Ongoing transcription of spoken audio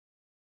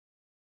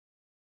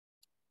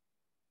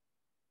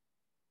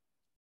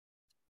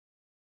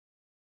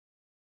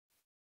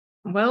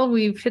Well,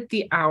 we've hit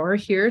the hour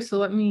here, so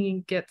let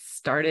me get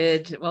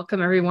started.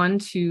 Welcome everyone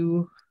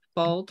to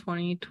Fall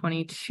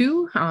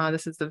 2022.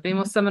 This is the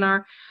VAMOS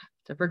seminar,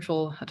 the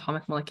Virtual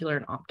Atomic Molecular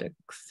and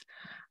Optics.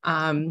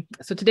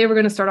 So today we're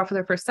going to start off with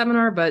our first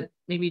seminar, but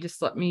maybe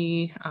just let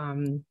me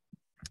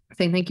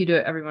say thank you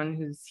to everyone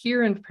who's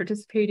here and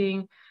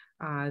participating.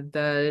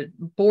 The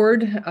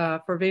board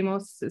for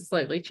VAMOS is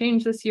slightly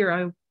changed this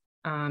year.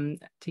 I'm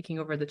taking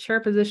over the chair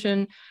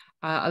position.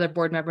 Other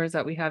board members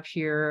that we have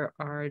here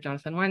are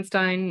Jonathan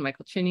Weinstein,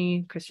 Michael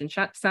Chinney, Christian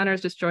Sanders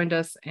just joined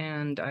us,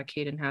 and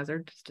Caden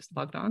Hazard just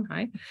logged on.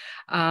 Hi.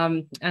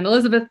 And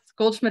Elizabeth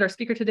Goldschmidt, our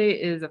speaker today,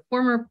 is a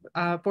former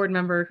board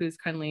member who's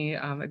kindly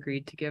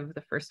agreed to give the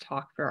first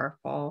talk for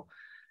our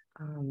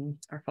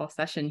fall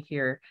session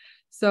here.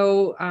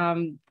 So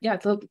yeah,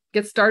 to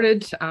get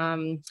started,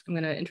 I'm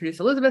going to introduce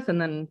Elizabeth, and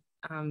then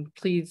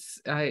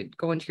please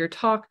go into your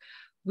talk.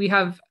 We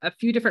have a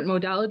few different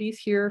modalities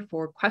here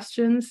for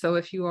questions. So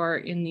if you are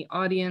in the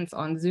audience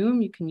on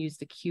Zoom, you can use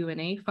the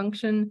Q&A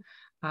function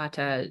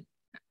to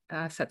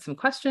set some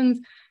questions.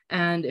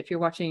 And if you're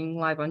watching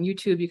live on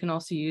YouTube, you can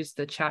also use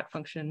the chat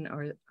function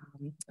or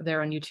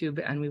there on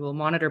YouTube, and we will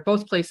monitor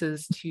both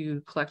places to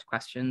collect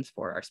questions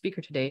for our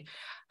speaker today.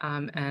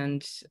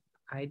 And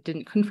I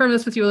didn't confirm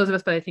this with you,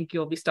 Elizabeth, but I think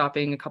you'll be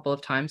stopping a couple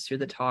of times through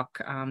the talk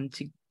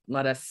to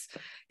let us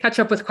catch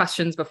up with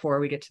questions before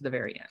we get to the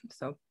very end.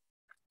 So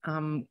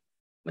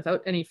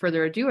without any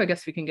further ado, I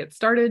guess we can get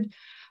started.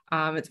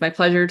 It's my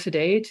pleasure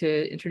today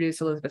to introduce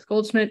Elizabeth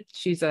Goldschmidt.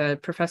 She's a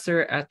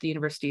professor at the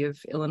University of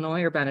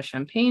Illinois,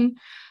 Urbana-Champaign.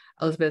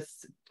 Elizabeth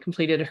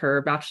completed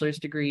her bachelor's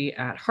degree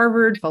at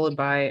Harvard, followed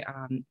by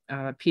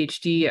a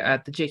PhD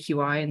at the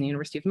JQI in the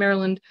University of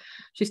Maryland.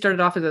 She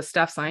started off as a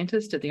staff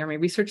scientist at the Army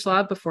Research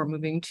Lab before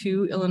moving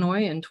to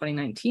Illinois in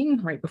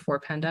 2019, right before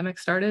pandemic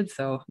started.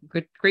 So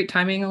great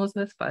timing,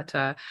 Elizabeth,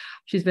 but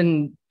she's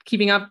been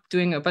keeping up,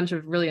 doing a bunch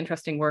of really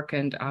interesting work,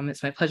 and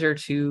it's my pleasure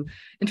to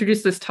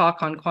introduce this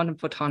talk on quantum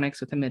photonics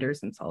with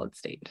emitters in solid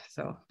state.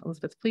 So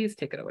Elizabeth, please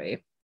take it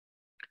away.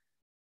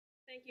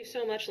 Thank you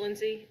so much,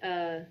 Lindsay,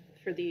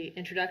 for the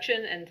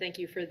introduction, and thank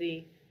you for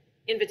the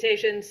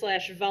invitation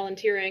 /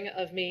 volunteering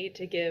of me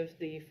to give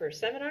the first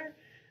seminar.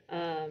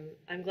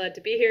 I'm glad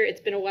to be here.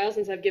 It's been a while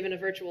since I've given a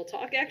virtual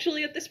talk,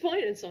 actually, at this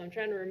point, and so I'm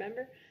trying to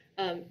remember.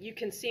 You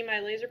can see my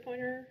laser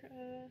pointer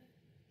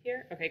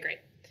here? Okay, great.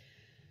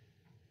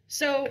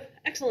 So,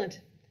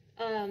 excellent.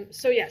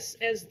 So yes,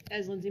 as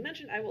Lindsay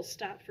mentioned, I will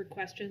stop for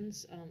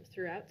questions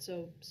throughout,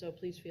 so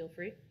please feel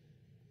free.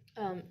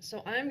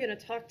 So I'm going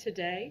to talk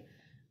today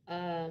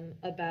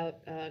about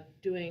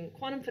doing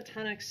quantum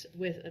photonics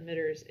with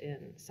emitters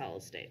in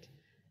solid state.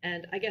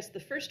 And I guess the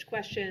first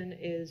question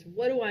is,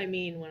 what do I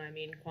mean when I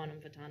mean quantum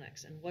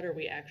photonics, and what are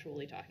we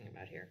actually talking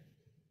about here?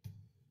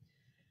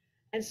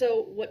 And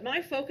so what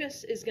my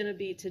focus is going to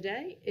be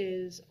today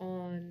is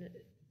on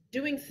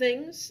doing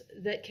things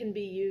that can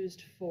be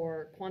used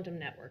for quantum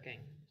networking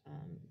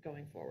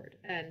going forward.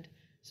 And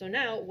so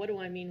now, what do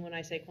I mean when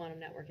I say quantum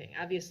networking?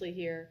 Obviously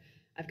here,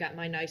 I've got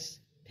my nice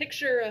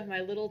picture of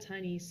my little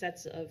tiny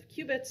sets of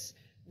qubits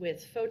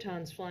with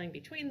photons flying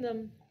between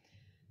them.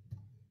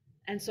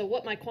 And so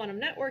what my quantum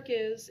network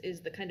is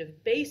the kind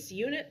of base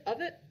unit of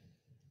it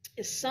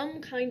is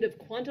some kind of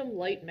quantum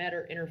light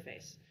matter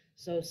interface.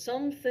 So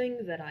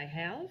something that I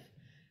have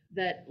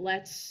that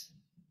lets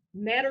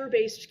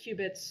matter-based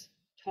qubits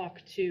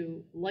talk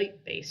to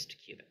light-based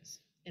qubits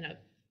in a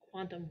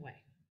quantum way.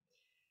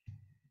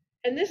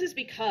 And this is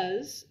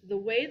because the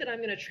way that I'm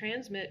going to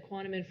transmit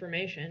quantum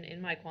information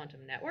in my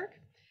quantum network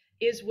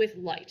is with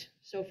light.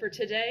 So for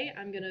today,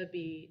 I'm going to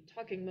be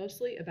talking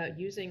mostly about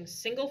using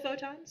single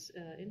photons,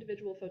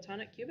 individual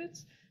photonic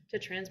qubits, to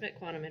transmit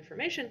quantum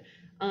information.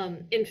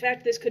 In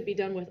fact, this could be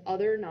done with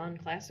other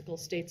non-classical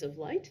states of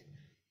light.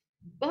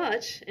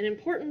 But an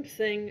important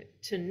thing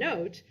to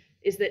note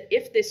is that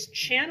if this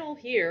channel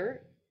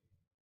here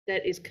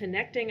that is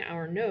connecting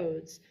our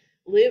nodes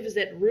lives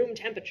at room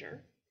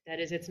temperature, that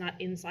is, it's not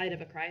inside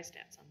of a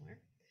cryostat somewhere,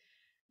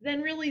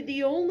 then really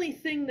the only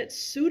thing that's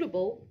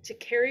suitable to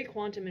carry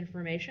quantum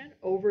information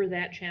over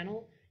that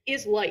channel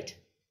is light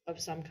of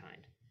some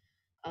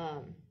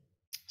kind.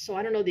 So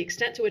I don't know the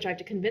extent to which I have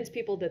to convince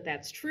people that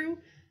that's true.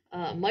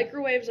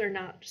 Microwaves are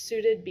not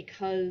suited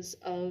because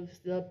of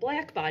the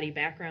black body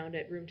background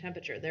at room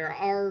temperature. There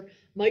are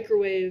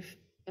microwave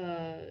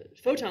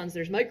photons,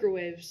 there's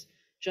microwaves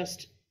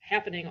just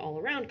happening all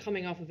around,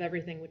 coming off of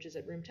everything which is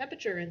at room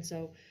temperature, and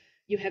so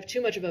you have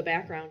too much of a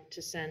background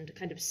to send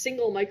kind of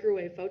single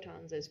microwave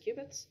photons as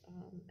qubits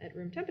at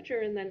room temperature,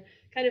 and then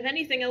kind of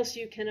anything else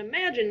you can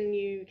imagine,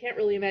 you can't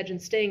really imagine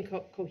staying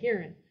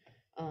coherent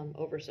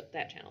over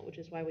that channel, which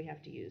is why we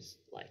have to use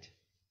light.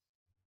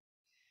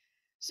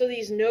 So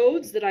these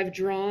nodes that I've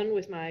drawn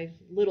with my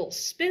little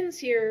spins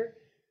here,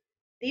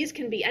 these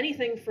can be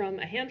anything from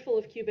a handful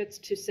of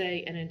qubits to,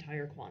 say, an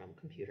entire quantum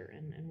computer.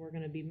 And we're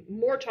going to be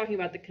more talking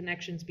about the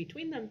connections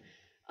between them,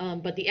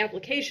 but the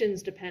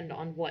applications depend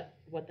on what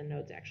the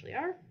nodes actually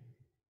are.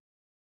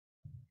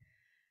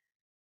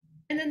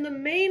 And then the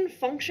main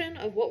function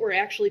of what we're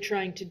actually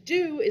trying to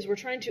do is we're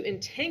trying to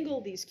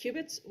entangle these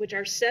qubits, which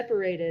are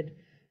separated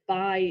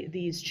by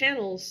these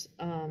channels,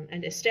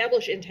 and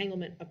establish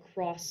entanglement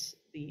across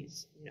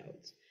these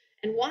nodes.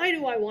 And why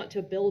do I want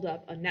to build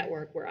up a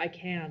network where I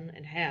can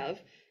and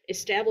have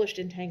established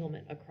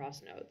entanglement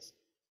across nodes?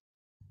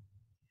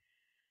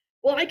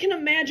 Well, I can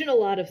imagine a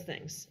lot of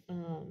things.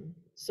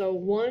 So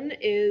one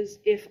is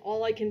if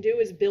all I can do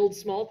is build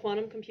small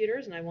quantum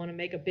computers and I want to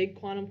make a big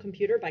quantum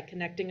computer by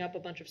connecting up a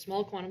bunch of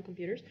small quantum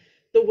computers,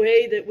 the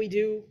way that we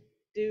do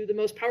the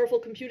most powerful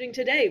computing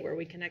today, where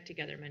we connect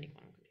together many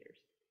quantum computers.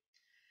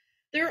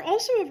 There are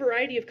also a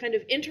variety of kind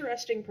of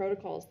interesting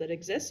protocols that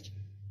exist,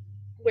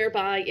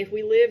 whereby if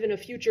we live in a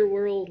future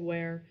world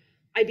where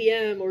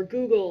IBM or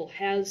Google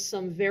has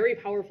some very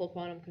powerful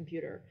quantum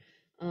computer,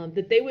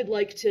 that they would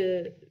like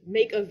to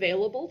make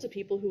available to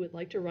people who would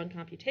like to run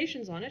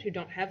computations on it, who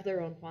don't have their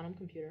own quantum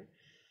computer.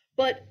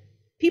 But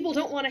people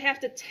don't want to have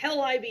to tell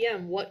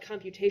IBM what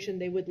computation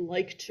they would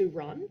like to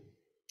run.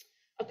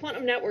 A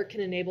quantum network can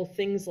enable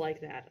things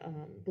like that,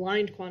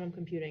 blind quantum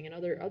computing and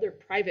other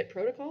private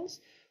protocols,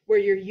 where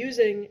you're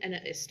using an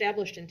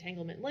established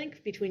entanglement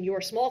link between your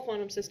small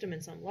quantum system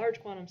and some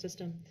large quantum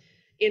system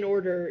in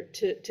order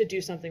to do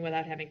something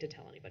without having to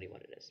tell anybody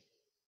what it is.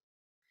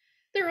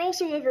 There are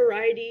also a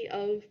variety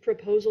of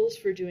proposals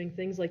for doing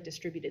things like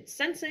distributed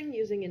sensing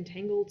using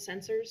entangled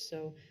sensors.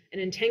 So an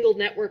entangled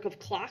network of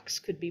clocks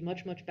could be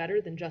much, much better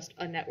than just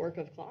a network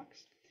of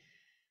clocks.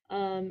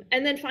 And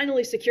then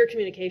finally, secure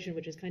communication,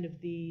 which is kind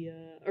of the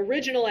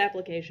original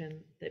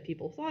application that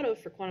people thought of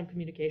for quantum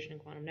communication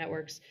and quantum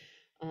networks,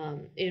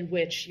 in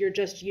which you're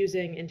just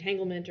using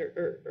entanglement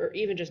or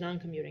even just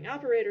non-commuting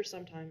operators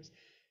sometimes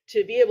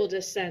to be able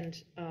to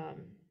send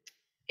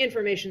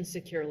information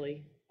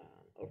securely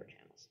over channels.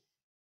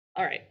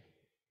 All right.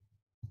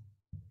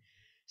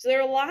 So there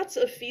are lots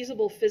of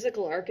feasible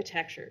physical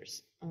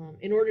architectures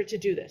in order to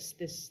do this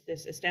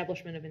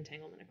establishment of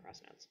entanglement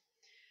across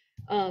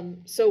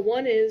nodes. So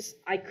one is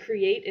I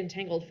create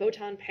entangled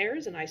photon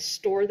pairs and I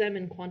store them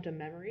in quantum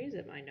memories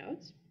at my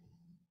nodes.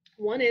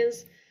 One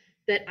is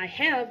that I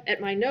have at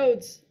my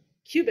nodes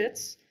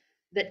qubits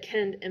that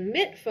can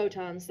emit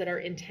photons that are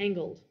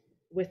entangled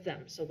with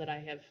them so that I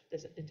have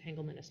this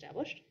entanglement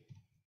established.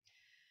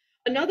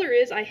 Another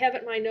is I have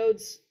at my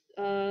nodes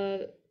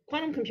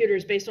quantum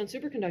computers based on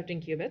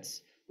superconducting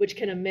qubits, which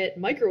can emit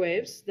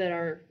microwaves that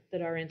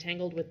are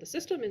entangled with the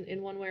system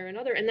in one way or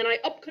another, and then I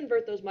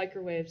upconvert those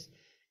microwaves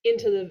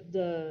into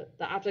the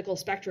optical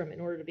spectrum in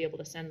order to be able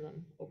to send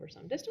them over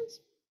some distance.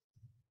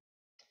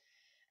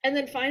 And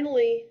then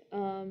finally,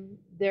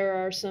 there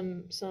are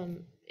some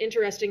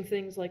interesting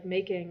things like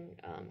making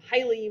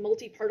highly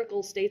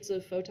multi-particle states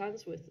of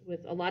photons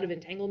with a lot of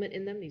entanglement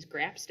in them, these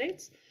graph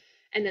states,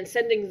 and then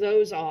sending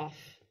those off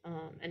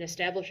and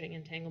establishing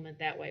entanglement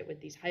that way with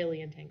these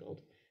highly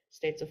entangled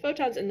states of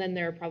photons. And then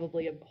there are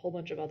probably a whole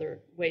bunch of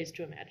other ways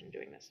to imagine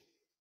doing this.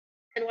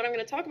 And what I'm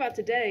going to talk about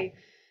today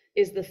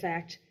is the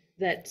fact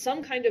that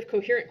some kind of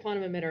coherent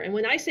quantum emitter, and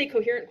when I say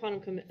coherent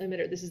quantum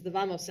emitter, this is the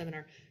VAMOS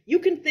seminar, you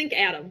can think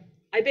atom.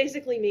 I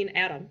basically mean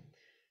atom.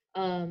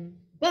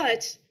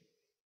 But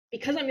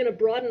because I'm going to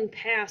broaden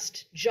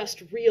past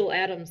just real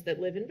atoms that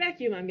live in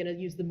vacuum, I'm going to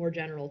use the more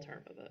general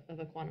term of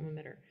a quantum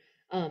emitter,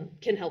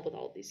 can help with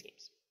all of these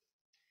schemes.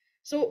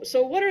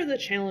 So what are the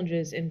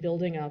challenges in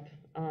building up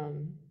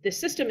this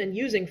system and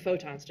using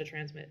photons to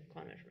transmit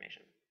quantum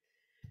information?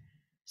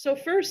 So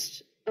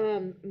first,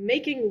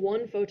 making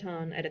one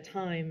photon at a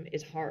time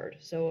is hard.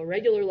 So a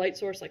regular light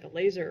source like a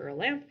laser or a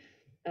lamp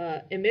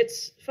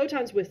emits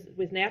photons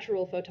with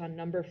natural photon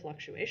number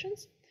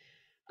fluctuations.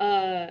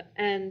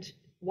 And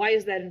why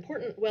is that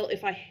important? Well,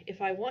 if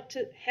I want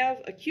to have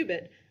a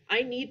qubit,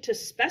 I need to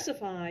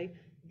specify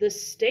the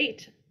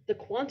state, the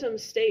quantum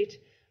state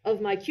of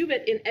my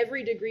qubit in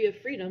every degree of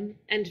freedom,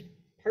 and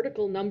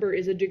particle number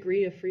is a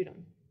degree of freedom,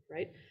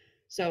 right?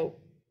 So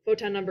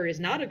photon number is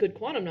not a good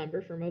quantum number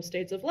for most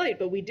states of light,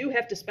 but we do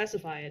have to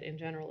specify it in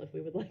general if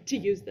we would like to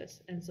use this,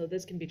 and so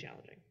this can be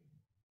challenging.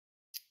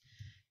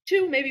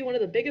 Two, maybe one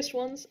of the biggest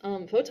ones,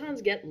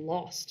 photons get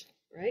lost,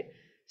 right?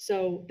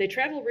 So they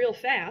travel real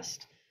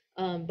fast,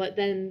 but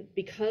then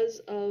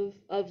because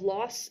of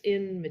loss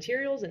in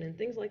materials and in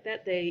things like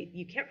that,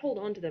 you can't hold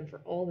on to them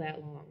for all that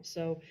long.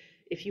 So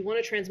if you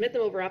want to transmit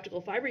them over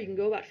optical fiber, you can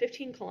go about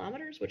 15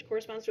 kilometers, which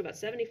corresponds to about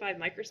 75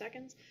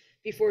 microseconds,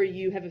 before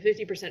you have a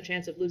 50%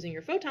 chance of losing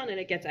your photon, and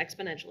it gets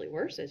exponentially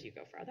worse as you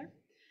go farther.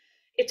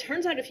 It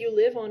turns out if you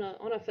live on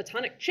a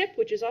photonic chip,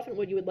 which is often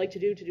what you would like to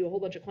do a whole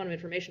bunch of quantum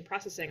information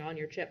processing on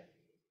your chip,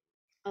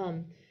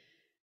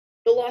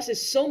 the loss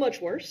is so much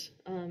worse,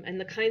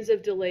 and the kinds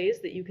of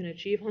delays that you can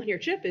achieve on your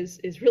chip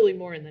is really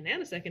more in the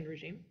nanosecond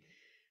regime.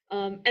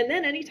 And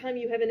then anytime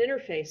you have an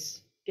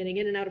interface, getting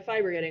in and out of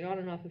fiber, getting on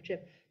and off of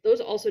chip, those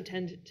also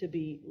tend to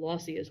be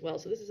lossy as well.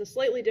 So this is a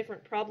slightly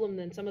different problem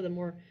than some of the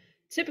more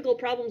typical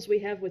problems we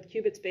have with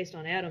qubits based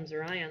on atoms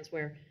or ions,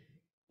 where,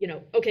 you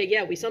know, okay,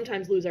 yeah, we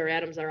sometimes lose our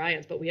atoms, our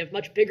ions, but we have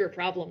much bigger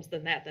problems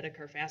than that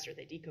occur faster.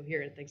 They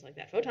decohere and things like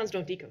that. Photons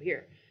don't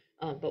decohere,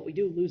 but we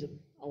do lose them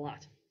a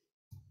lot.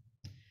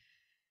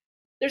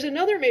 There's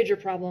another major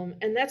problem,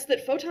 and that's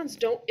that photons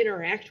don't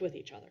interact with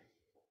each other.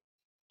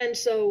 And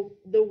so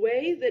the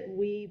way that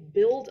we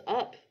build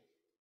up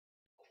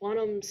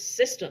quantum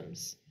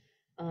systems,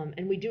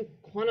 and we do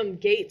quantum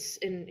gates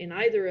in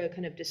either a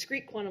kind of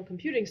discrete quantum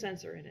computing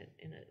sense or in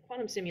a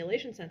quantum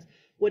simulation sense,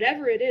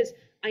 whatever it is,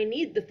 I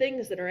need the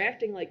things that are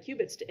acting like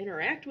qubits to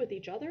interact with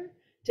each other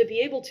to be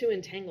able to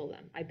entangle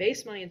them. I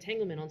base my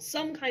entanglement on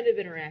some kind of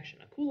interaction,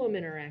 a Coulomb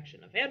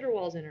interaction, a van der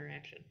Waals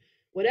interaction,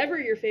 whatever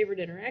your favorite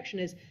interaction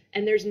is,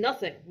 and there's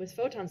nothing. With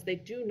photons, they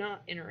do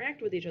not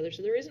interact with each other,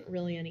 so there isn't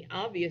really any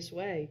obvious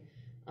way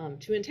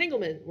to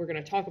entanglement. We're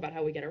going to talk about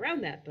how we get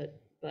around that,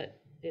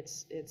 but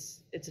it's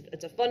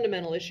a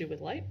fundamental issue with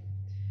light.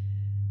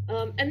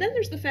 And then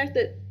there's the fact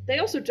that they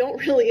also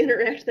don't really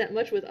interact that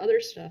much with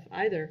other stuff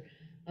either.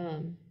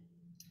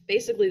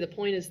 Basically, the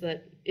point is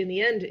that in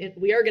the end,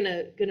 we are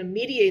gonna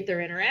mediate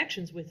their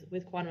interactions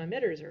with quantum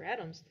emitters or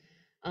atoms.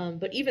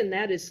 But even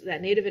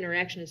that native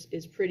interaction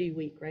is pretty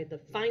weak, right? The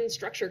fine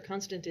structure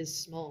constant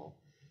is small.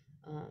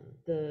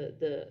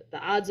 The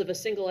odds of a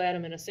single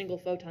atom and a single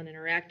photon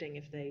interacting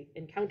if they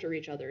encounter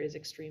each other is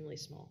extremely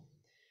small.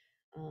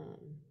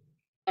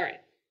 All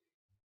right.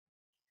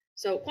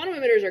 So quantum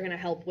emitters are going to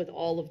help with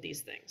all of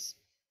these things.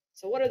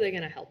 So what are they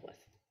going to help with?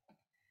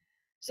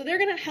 So they're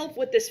going to help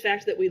with this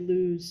fact that we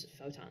lose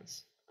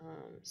photons.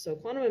 So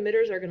quantum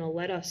emitters are going to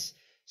let us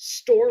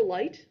store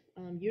light,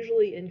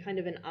 usually in kind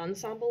of an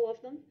ensemble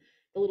of them.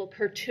 The little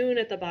cartoon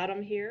at the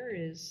bottom here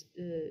is,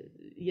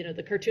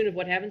 the cartoon of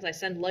what happens. I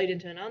send light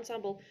into an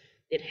ensemble.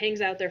 It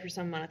hangs out there for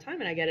some amount of time,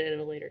 and I get it at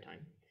a later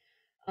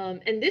time.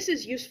 And this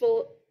is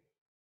useful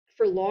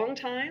for long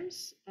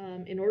times,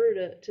 in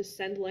order to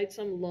send light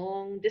some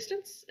long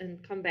distance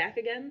and come back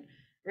again,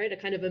 right? A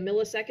kind of a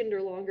millisecond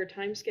or longer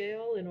time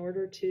scale in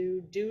order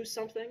to do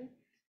something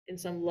in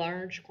some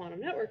large quantum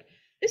network.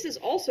 This is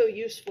also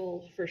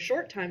useful for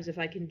short times if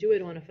I can do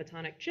it on a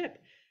photonic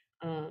chip,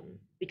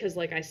 because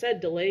like I said,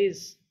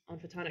 delays on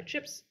photonic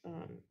chips,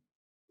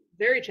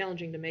 very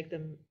challenging to make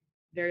them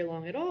very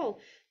long at all.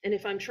 And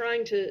if I'm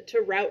trying to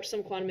route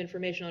some quantum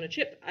information on a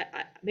chip,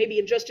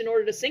 maybe just in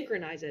order to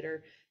synchronize it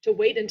or to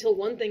wait until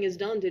one thing is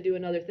done to do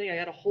another thing, I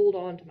got to hold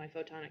on to my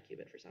photonic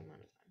qubit for some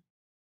amount of time.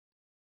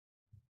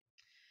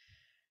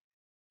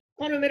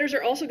 Quantum emitters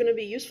are also going to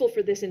be useful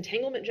for this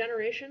entanglement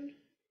generation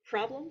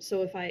problem.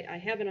 So if I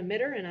have an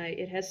emitter and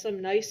it has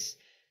some nice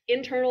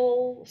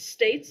internal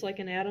states, like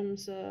an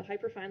atom's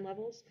hyperfine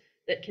levels,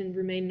 that can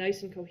remain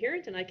nice and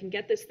coherent, and I can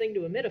get this thing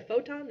to emit a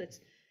photon that's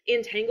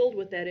entangled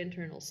with that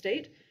internal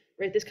state,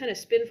 right? This kind of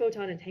spin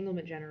photon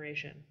entanglement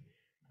generation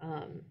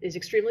is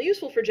extremely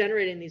useful for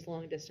generating these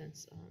long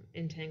distance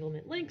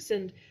entanglement links,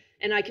 and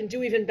I can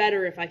do even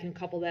better if I can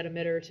couple that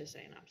emitter to,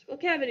 say, an optical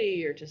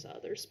cavity or to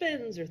other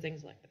spins or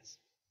things like this.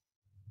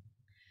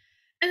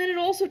 And then it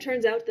also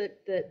turns out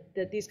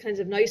that these kinds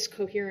of nice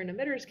coherent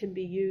emitters can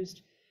be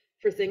used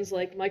for things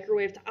like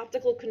microwave to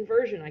optical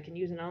conversion. I can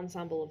use an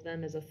ensemble of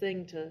them as a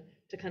thing to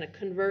kind of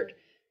convert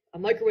a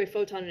microwave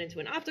photon into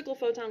an optical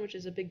photon, which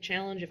is a big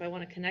challenge. If I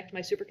want to connect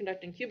my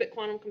superconducting qubit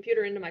quantum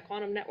computer into my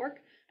quantum network,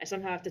 I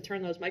somehow have to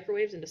turn those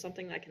microwaves into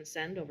something that I can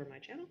send over my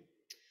channel.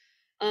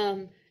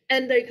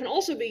 And they can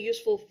also be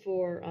useful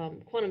for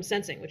quantum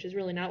sensing, which is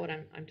really not what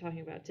I'm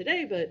talking about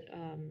today, but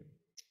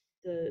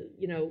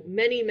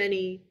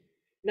many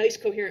nice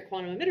coherent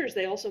quantum emitters,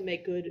 they also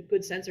make good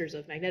sensors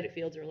of magnetic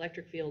fields or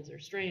electric fields or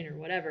strain or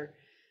whatever.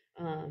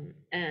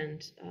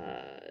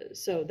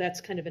 So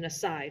that's kind of an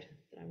aside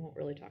that I won't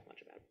really talk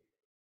much about.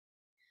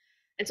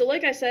 And so,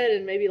 like I said,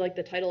 and maybe like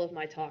the title of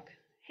my talk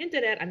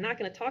hinted at, I'm not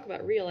going to talk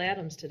about real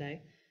atoms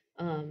today.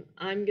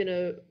 I'm going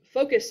to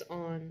focus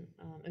on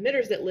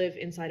emitters that live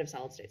inside of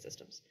solid state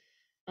systems.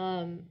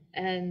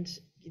 And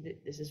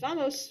this is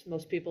VAMOS.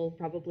 Most people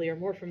probably are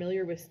more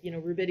familiar with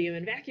rubidium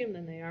and vacuum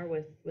than they are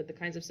with the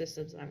kinds of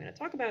systems that I'm going to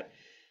talk about.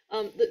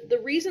 The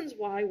reasons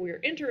why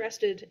we're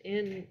interested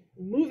in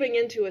moving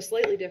into a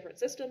slightly different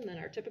system than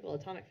our typical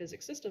atomic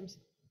physics systems,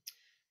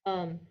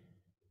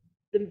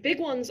 the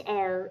big ones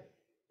are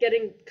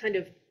getting kind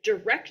of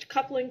direct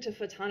coupling to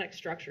photonic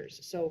structures.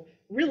 So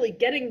really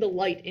getting the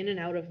light in and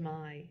out of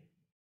my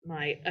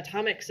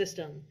atomic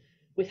system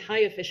with high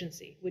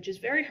efficiency, which is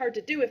very hard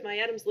to do if my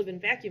atoms live in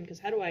vacuum, because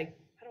how do I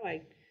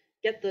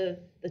get the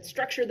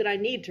structure that I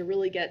need to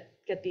really get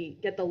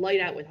the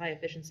light out with high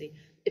efficiency?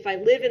 If I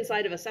live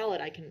inside of a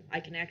solid, I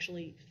can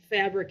actually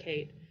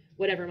fabricate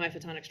whatever my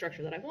photonic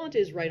structure that I want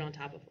is right on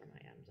top of where my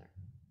atoms are.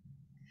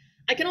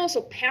 I can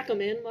also pack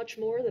them in much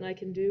more than I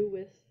can do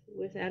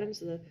with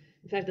atoms.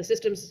 In fact,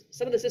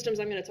 some of the systems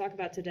I'm going to talk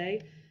about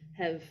today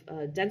have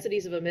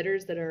densities of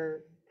emitters that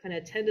are kind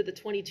of 10 to the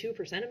 22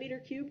 per centimeter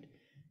cubed.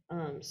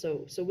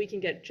 So we can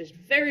get just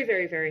very,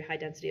 very, very high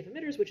density of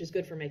emitters, which is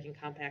good for making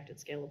compact and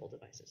scalable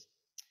devices.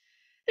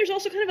 There's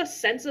also kind of a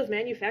sense of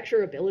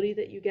manufacturability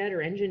that you get, or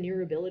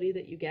engineerability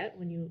that you get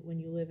when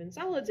you live in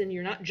solids, and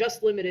you're not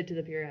just limited to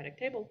the periodic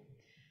table.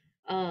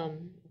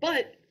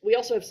 But we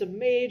also have some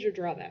major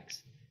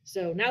drawbacks.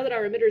 So now that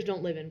our emitters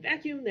don't live in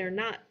vacuum, they're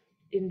not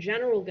in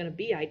general going to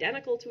be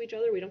identical to each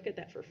other. We don't get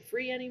that for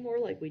free anymore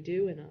like we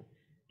do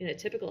in a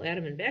typical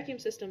atom and vacuum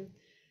system.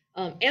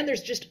 And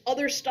there's just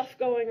other stuff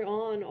going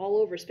on all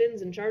over,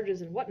 spins and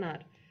charges and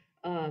whatnot,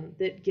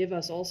 that give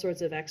us all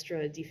sorts of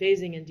extra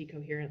dephasing and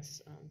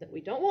decoherence that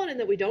we don't want and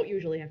that we don't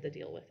usually have to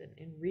deal with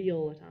in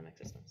real atomic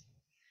systems.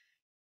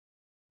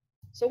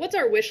 So what's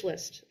our wish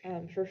list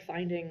for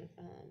finding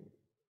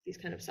these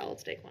kind of solid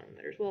state quantum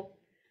emitters? Well,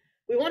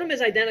 we want them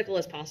as identical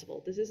as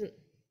possible. This isn't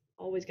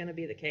always going to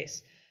be the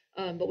case,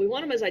 but we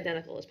want them as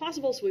identical as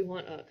possible. So we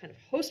want a kind of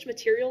host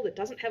material that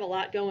doesn't have a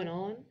lot going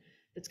on,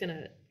 that's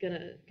gonna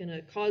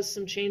cause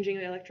some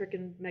changing electric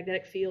and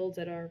magnetic fields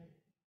at our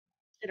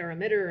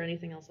emitter or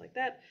anything else like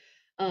that.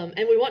 And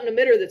we want an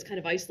emitter that's kind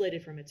of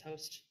isolated from its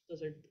host.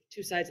 Those are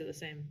two sides of the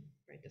same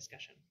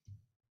discussion.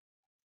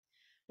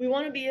 We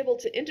want to be able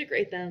to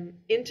integrate them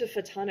into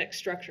photonic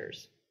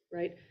structures,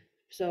 right?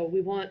 So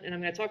we want, and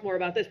I'm going to talk more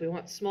about this, we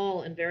want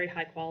small and very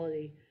high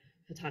quality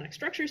photonic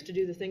structures to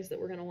do the things that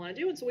we're going to want to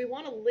do. And so we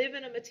want to live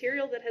in a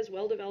material that has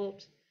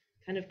well-developed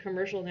kind of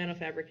commercial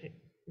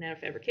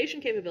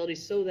nanofabrication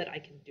capabilities so that I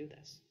can do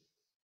this.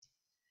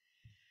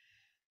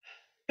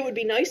 It would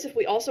be nice if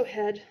we also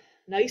had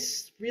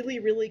nice, really,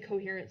 really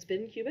coherent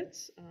spin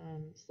qubits,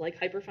 like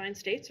hyperfine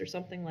states or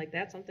something like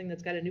that, something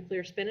that's got a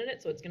nuclear spin in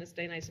it, so it's going to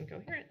stay nice and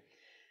coherent.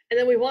 And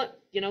then we want,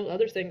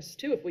 other things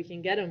too, if we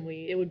can get them.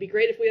 It would be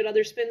great if we had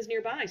other spins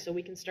nearby, so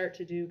we can start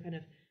to do kind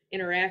of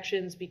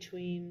interactions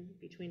between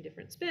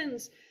different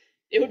spins.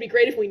 It would be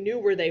great if we knew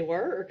where they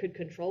were or could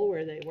control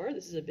where they were.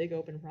 This is a big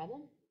open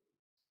problem.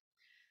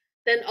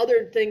 Then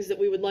other things that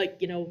we would like,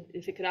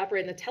 if it could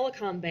operate in the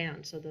telecom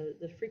band, so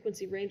the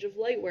frequency range of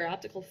light where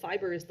optical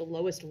fiber is the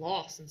lowest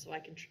loss, and so I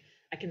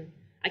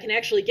can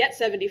actually get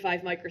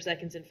 75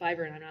 microseconds in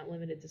fiber, and I'm not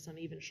limited to some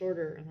even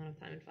shorter amount of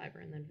time in fiber,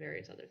 and then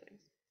various other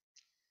things.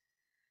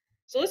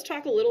 So let's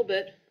talk a little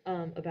bit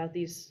about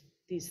these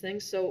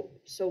things. So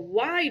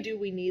why do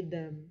we need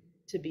them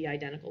to be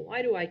identical?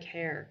 Why do I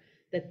care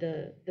that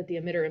the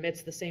emitter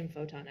emits the same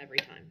photon every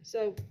time?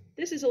 So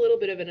this is a little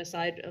bit of an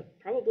aside.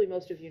 Probably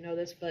most of you know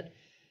this, but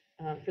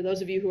for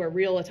those of you who are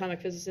real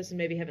atomic physicists and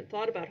maybe haven't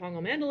thought about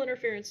Hongo-Mandel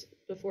interference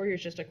before,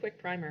 here's just a quick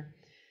primer.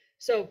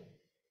 So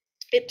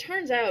it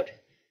turns out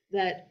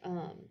that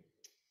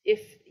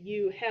if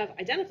you have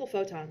identical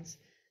photons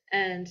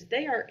and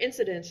they are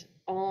incident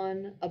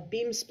on a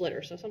beam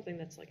splitter, so something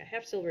that's like a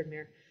half-silvered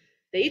mirror,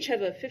 they each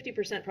have a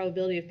 50%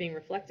 probability of being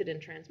reflected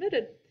and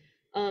transmitted.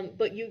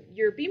 But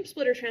your beam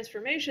splitter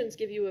transformations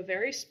give you a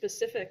very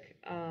specific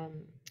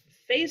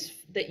phase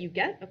that you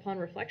get upon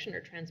reflection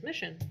or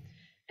transmission.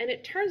 And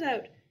it turns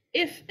out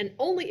if and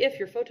only if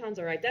your photons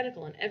are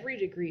identical in every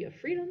degree of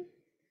freedom,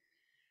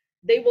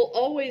 they will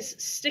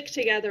always stick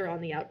together on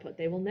the output.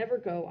 They will never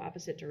go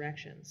opposite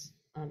directions.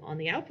 On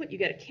the output, you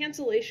get a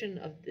cancellation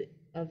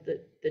of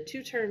the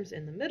two terms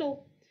in the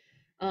middle.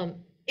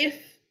 If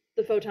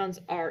the photons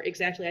are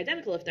exactly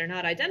identical, if they're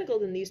not identical,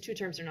 then these two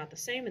terms are not the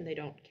same and they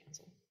don't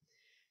cancel.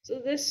 So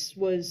this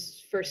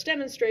was first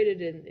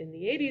demonstrated in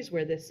the 80s,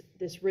 where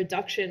this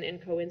reduction in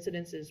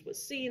coincidences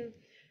was seen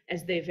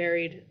as they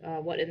varied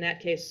what in that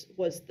case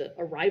was the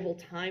arrival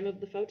time of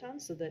the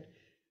photons, so that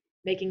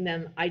making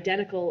them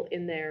identical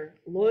in their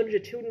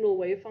longitudinal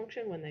wave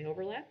function when they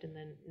overlapped, and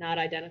then not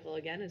identical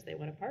again as they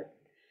went apart.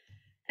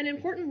 And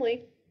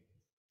importantly,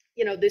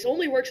 this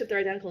only works if they're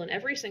identical in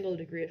every single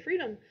degree of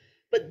freedom,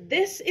 but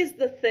this is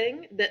the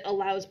thing that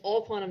allows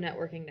all quantum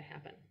networking to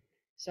happen.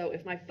 So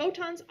if my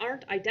photons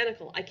aren't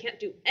identical, I can't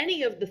do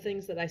any of the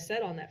things that I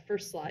said on that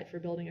first slide for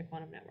building a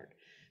quantum network,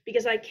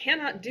 because I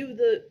cannot do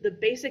the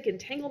basic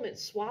entanglement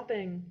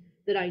swapping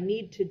that I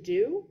need to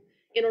do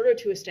in order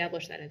to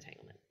establish that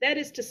entanglement. That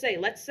is to say,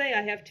 let's say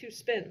I have two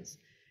spins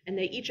and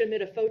they each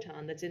emit a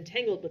photon that's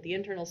entangled with the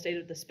internal state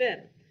of the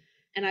spin.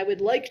 And I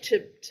would like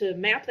to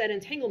map that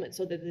entanglement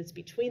so that it's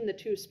between the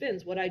two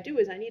spins. What I do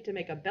is I need to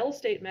make a Bell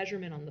state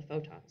measurement on the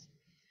photons,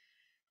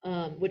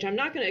 which I'm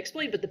not going to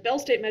explain, but the Bell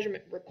state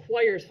measurement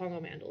requires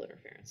Hongo-Mandel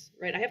interference,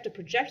 right? I have to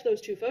project those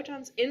two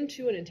photons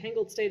into an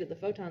entangled state of the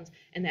photons,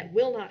 and that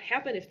will not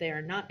happen if they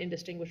are not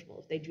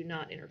indistinguishable, if they do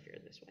not interfere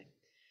this way.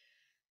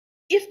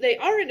 If they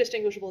are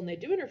indistinguishable and they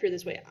do interfere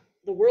this way,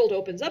 the world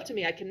opens up to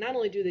me. I can not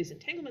only do these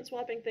entanglement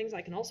swapping things,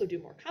 I can also do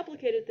more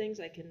complicated things.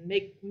 I can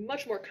make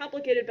much more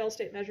complicated Bell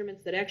state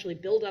measurements that actually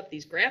build up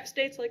these graph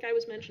states like I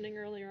was mentioning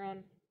earlier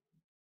on.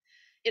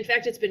 In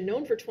fact, it's been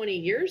known for 20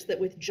 years that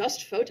with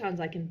just photons,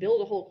 I can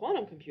build a whole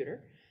quantum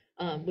computer.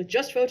 With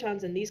just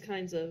photons and these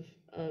kinds of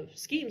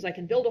schemes, I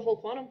can build a whole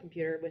quantum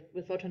computer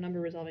with photon number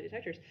resolving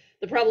detectors.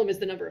 The problem is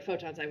the number of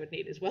photons I would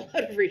need is well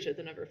out of reach of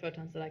the number of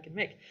photons that I can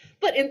make.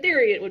 But in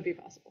theory, it would be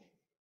possible.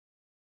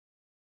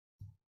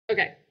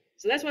 Okay,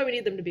 so that's why we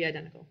need them to be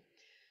identical.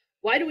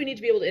 Why do we need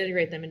to be able to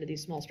integrate them into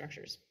these small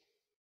structures?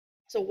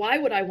 So why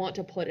would I want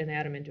to put an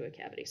atom into a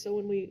cavity? So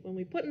when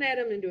we put an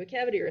atom into a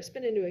cavity or a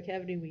spin into a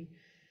cavity,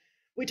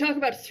 we talk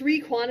about three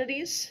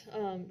quantities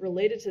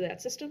related to that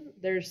system.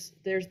 There's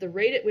the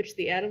rate at which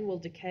the atom will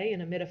decay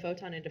and emit a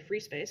photon into free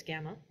space,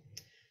 gamma.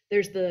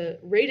 There's the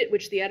rate at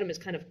which the atom is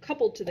kind of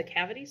coupled to the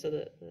cavity, so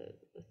the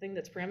thing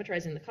that's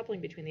parameterizing the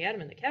coupling between the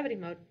atom and the cavity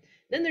mode.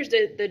 Then there's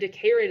the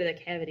decay rate of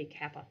the cavity,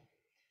 kappa.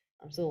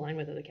 so the line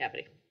width of the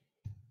cavity.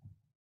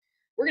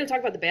 We're going to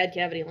talk about the bad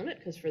cavity limit,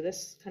 because for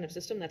this kind of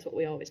system, that's what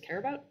we always care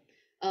about.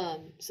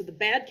 So the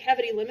bad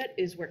cavity limit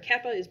is where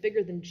kappa is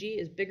bigger than G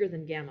is bigger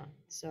than gamma.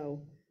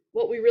 So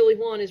what we really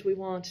want is we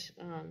want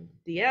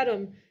the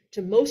atom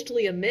to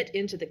mostly emit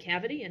into the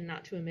cavity and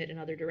not to emit in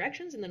other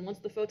directions. And then once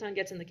the photon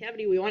gets in the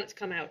cavity, we want it to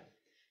come out,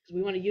 because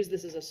we want to use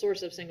this as a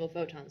source of single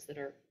photons that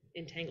are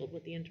entangled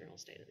with the internal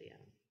state of the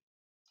atom.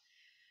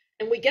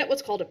 And we get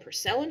what's called a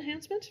Purcell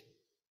enhancement,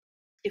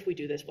 if we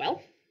do this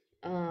well,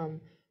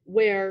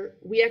 where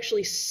we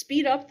actually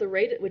speed up the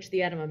rate at which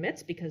the atom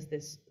emits, because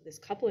this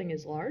coupling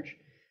is large.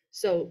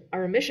 So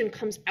our emission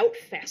comes out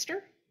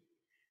faster,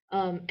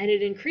 and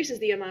it increases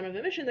the amount of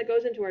emission that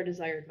goes into our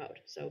desired mode,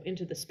 so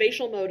into the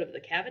spatial mode of the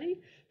cavity.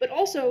 But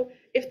also,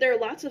 if there are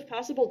lots of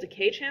possible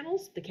decay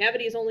channels, the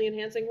cavity is only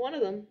enhancing one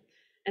of them,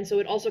 and so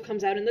it also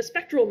comes out in the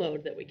spectral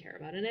mode that we care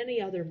about, and any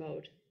other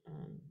mode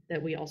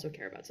that we also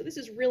care about. So this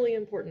is really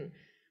important,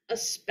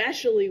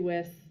 especially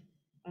with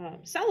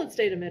solid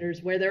state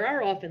emitters, where there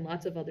are often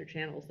lots of other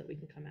channels that we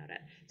can come out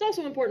at. It's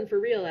also important for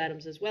real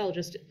atoms as well,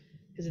 just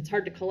because it's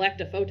hard to collect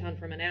a photon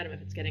from an atom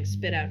if it's getting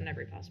spit out in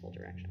every possible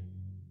direction.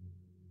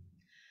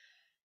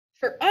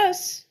 For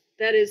us,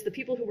 that is the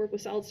people who work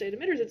with solid state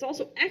emitters, it's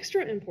also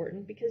extra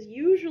important because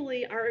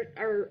usually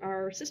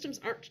our systems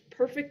aren't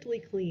perfectly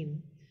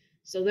clean.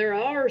 So there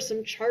are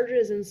some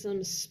charges and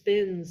some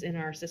spins in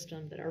our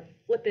system that are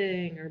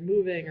flipping or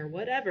moving or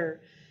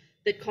whatever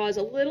that cause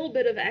a little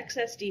bit of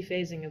excess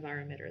dephasing of our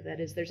emitter.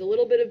 That is, there's a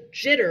little bit of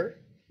jitter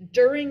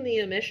during the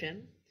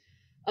emission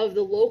of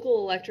the local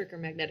electric or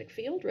magnetic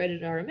field right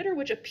at our emitter,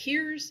 which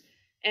appears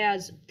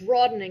as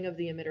broadening of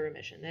the emitter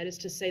emission. That is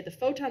to say, the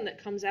photon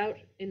that comes out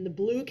in the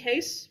blue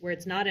case, where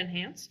it's not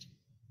enhanced,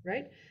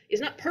 right, is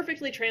not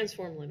perfectly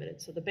transform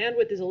limited. So the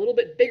bandwidth is a little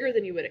bit bigger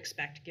than you would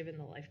expect given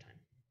the lifetime.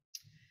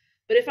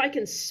 But if I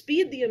can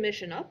speed the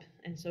emission up,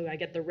 and so I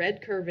get the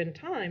red curve in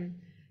time,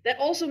 that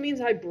also means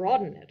I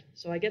broaden it.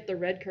 So I get the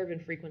red curve in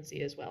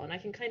frequency as well. And I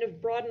can kind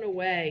of broaden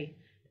away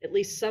at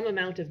least some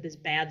amount of this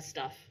bad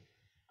stuff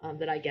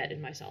that I get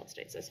in my solid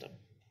state system.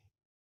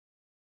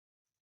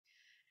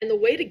 And the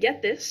way to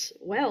get this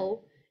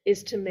well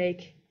is to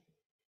make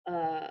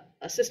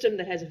a system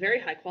that has a very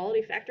high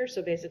quality factor.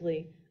 So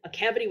basically a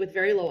cavity with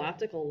very low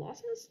optical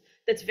losses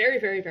that's very,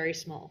 very, very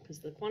small,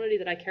 because the quantity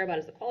that I care about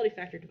is the quality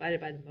factor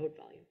divided by the mode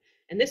volume.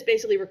 And this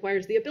basically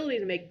requires the ability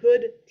to make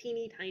good,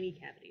 teeny tiny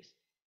cavities.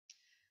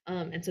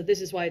 And so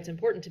this is why it's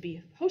important to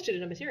be hosted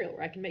in a material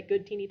where I can make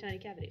good, teeny tiny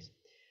cavities.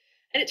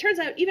 And it turns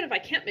out, even if I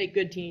can't make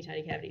good, teeny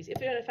tiny cavities,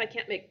 even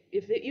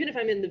if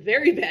I'm in the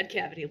very bad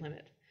cavity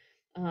limit,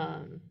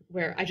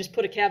 where I just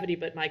put a cavity,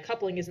 but my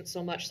coupling isn't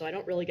so much, so I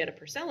don't really get a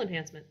Purcell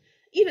enhancement,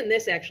 even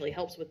this actually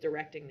helps with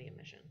directing the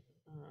emission.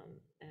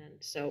 And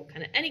so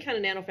any kind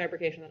of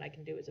nanofabrication that I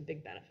can do is a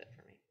big benefit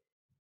for me.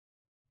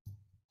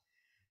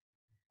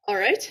 All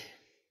right.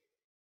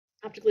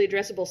 Optically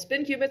addressable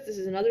spin qubits. This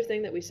is another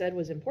thing that we said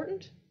was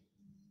important.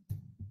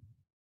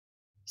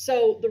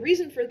 So the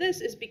reason for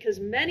this is because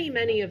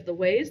many of the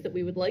ways that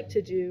we would like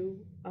to do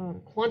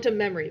quantum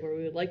memory, where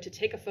we would like to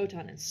take a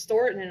photon and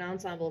store it in an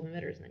ensemble of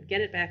emitters and then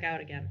get it back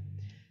out again,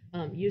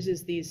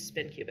 uses these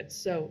spin qubits.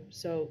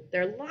 So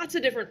there are lots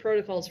of different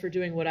protocols for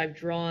doing what I've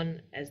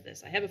drawn as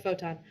this. I have a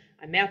photon,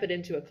 I map it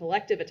into a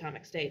collective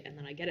atomic state, and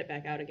then I get it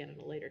back out again at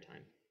a later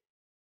time.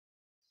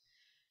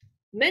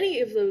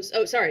 Many of those,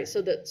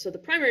 so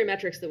the primary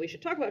metrics that we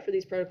should talk about for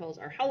these protocols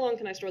are how long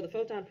can I store the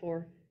photon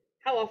for,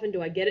 how often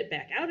do I get it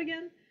back out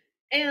again,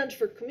 and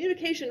for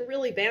communication,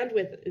 really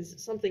bandwidth is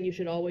something you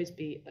should always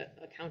be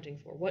accounting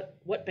for.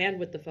 What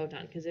bandwidth the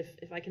photon, because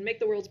if I can make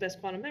the world's best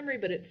quantum memory,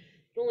 but it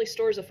only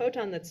stores a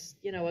photon that's,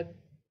 a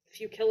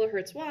few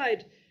kilohertz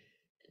wide,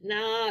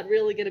 not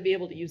really going to be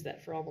able to use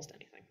that for almost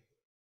anything.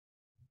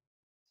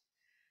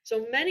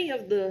 So many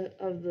of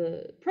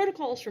the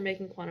protocols for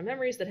making quantum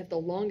memories that have the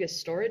longest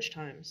storage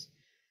times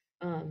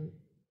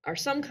are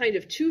some kind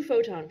of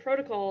two-photon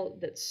protocol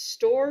that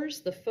stores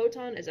the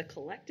photon as a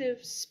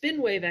collective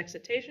spin wave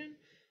excitation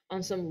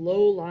on some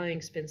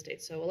low-lying spin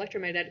states. So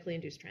electromagnetically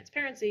induced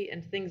transparency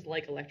and things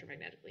like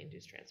electromagnetically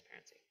induced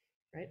transparency,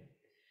 right?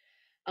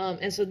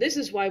 And so this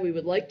is why we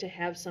would like to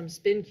have some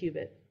spin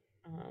qubit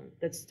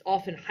that's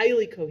often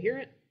highly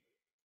coherent,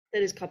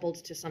 that is coupled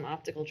to some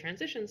optical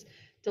transitions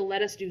to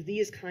let us do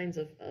these kinds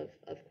of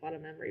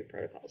quantum memory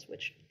protocols,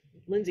 which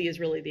Lindsay is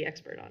really the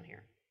expert on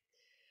here.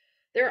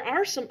 There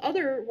are some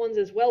other ones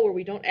as well where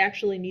we don't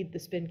actually need the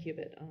spin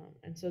qubit.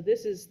 And so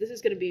this is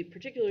going to be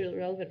particularly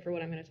relevant for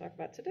what I'm going to talk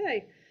about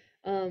today,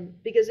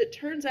 because it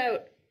turns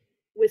out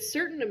with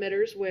certain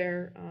emitters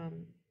where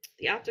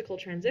the optical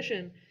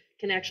transition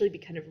can actually be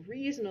kind of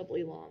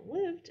reasonably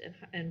long-lived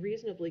and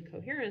reasonably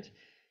coherent,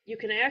 you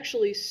can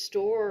actually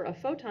store a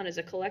photon as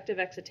a collective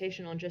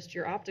excitation on just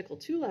your optical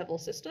two-level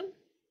system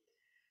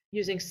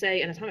using,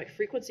 say, an atomic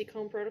frequency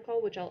comb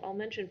protocol, which I'll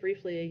mention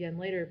briefly again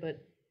later,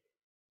 but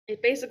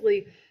it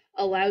basically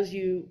allows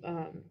you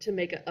to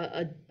make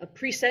a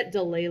preset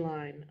delay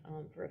line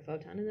for a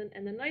photon.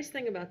 And the nice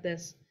thing about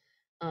this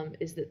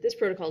is that this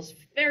protocol is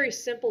very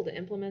simple to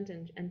implement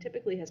and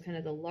typically has kind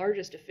of the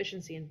largest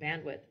efficiency and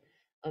bandwidth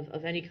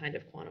of any kind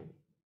of quantum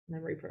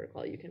memory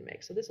protocol you can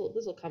make. So this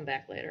will come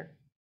back later.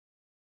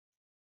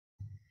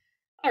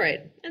 All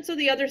right, and so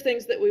the other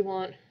things that we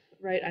want,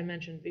 right, I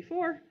mentioned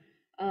before,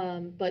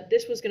 but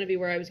this was going to be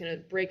where I was going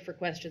to break for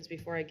questions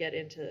before I get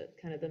into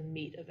kind of the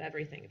meat of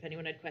everything, if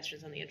anyone had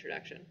questions on the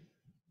introduction.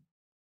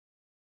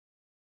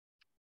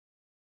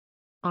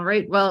 All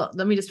right, well,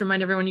 let me just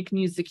remind everyone you can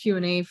use the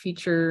Q&A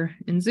feature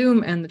in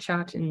Zoom and the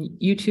chat in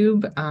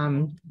YouTube.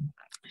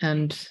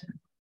 And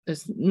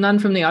there's none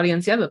from the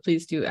audience yet, but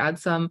please do add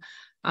some.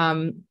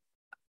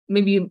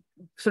 Maybe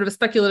sort of a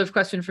speculative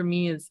question for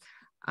me is,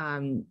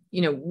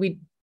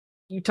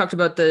 you talked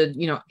about the,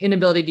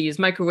 inability to use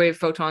microwave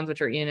photons, which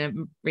are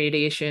in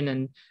radiation,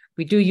 and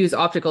we do use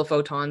optical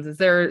photons. Is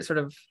there sort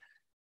of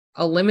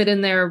a limit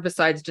in there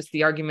besides just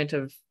the argument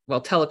of,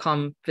 well,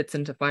 telecom fits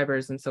into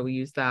fibers, and so we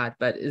use that,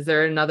 but is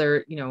there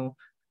another,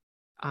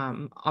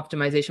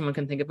 optimization one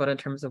can think about in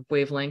terms of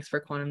wavelengths for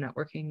quantum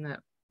networking that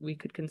we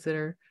could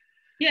consider?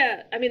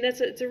 Yeah, I mean,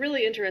 it's a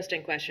really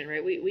interesting question,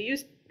 right? We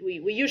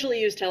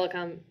usually use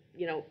telecom,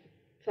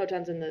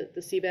 photons in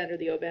the C band or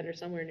the O band or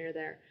somewhere near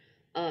there,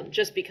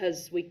 just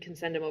because we can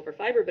send them over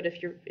fiber. But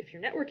if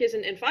your network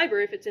isn't in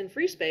fiber, if it's in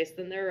free space,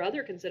 then there are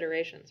other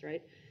considerations,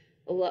 right?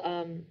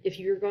 If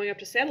you're going up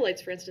to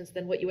satellites, for instance,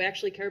 then what you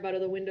actually care about are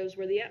the windows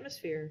where the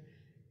atmosphere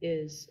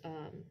is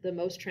the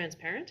most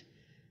transparent,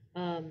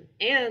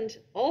 and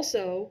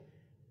also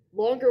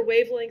longer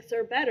wavelengths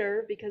are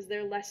better because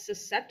they're less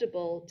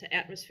susceptible to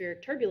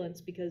atmospheric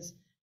turbulence, because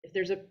if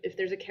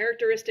there's a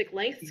characteristic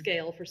length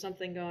scale for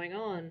something going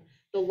on,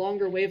 the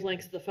longer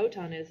wavelengths the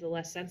photon is, the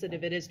less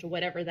sensitive it is to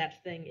whatever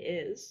that thing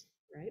is,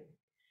 right?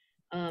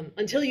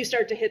 Until you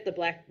start to hit the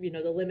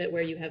the limit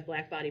where you have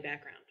black body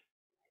background.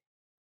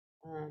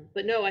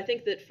 But no, I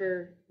think that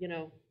for,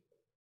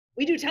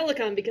 we do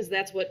telecom because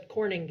that's what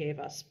Corning gave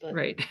us, but.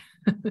 Right.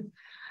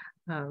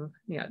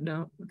 Yeah,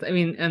 no, I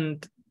mean,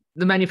 and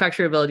the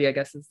manufacturability, I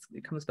guess,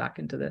 it comes back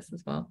into this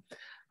as well.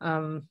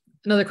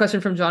 Another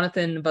question from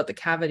Jonathan about the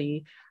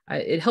cavity.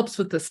 It helps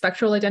with the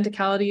spectral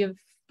identicality of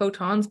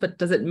photons, but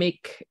does it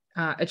make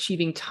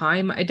achieving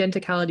time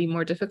identicality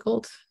more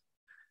difficult?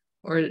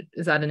 Or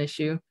is that an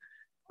issue?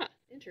 Huh,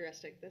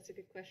 interesting. That's a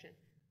good question.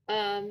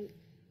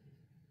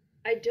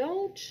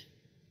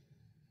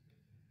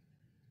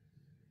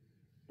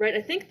 Right,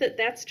 I think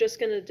that's just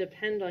going to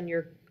depend on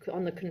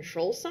the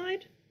control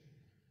side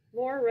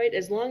more, right?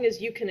 As long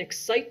as you can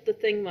excite the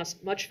thing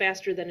much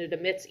faster than it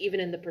emits, even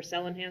in the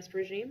Purcell enhanced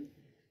regime,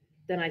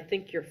 then I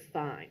think you're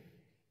fine,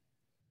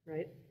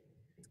 right?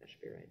 I think that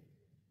should be right.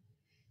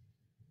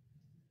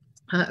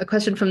 A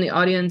question from the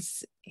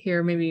audience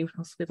here, maybe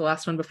I'll skip the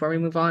last one before we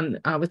move on.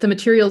 With the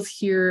materials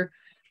here,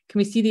 can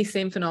we see these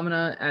same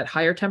phenomena at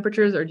higher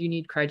temperatures, or do you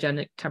need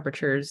cryogenic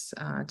temperatures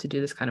to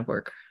do this kind of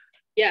work?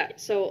 Yeah,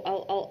 so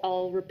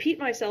I'll repeat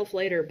myself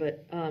later,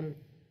 but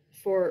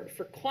for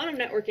quantum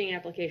networking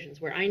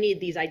applications where I need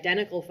these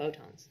identical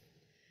photons,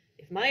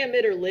 if my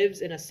emitter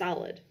lives in a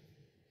solid,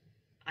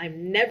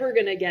 I'm never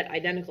going to get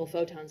identical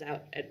photons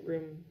out at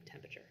room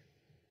temperature,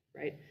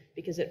 right?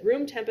 Because at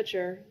room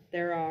temperature,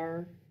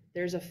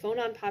 there's a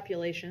phonon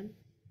population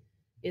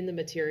in the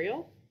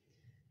material,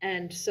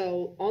 and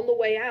so on the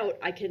way out,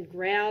 I can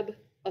grab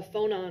a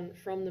phonon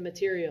from the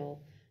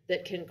material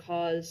that can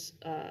cause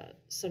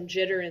some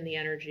jitter in the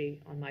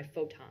energy on my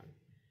photon.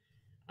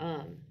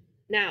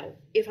 Now,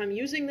 if I'm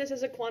using this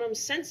as a quantum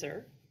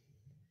sensor,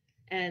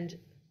 and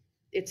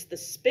it's the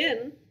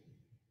spin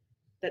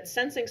that's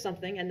sensing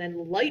something, and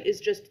then light is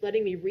just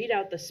letting me read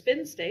out the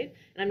spin state,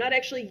 and I'm not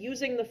actually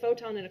using the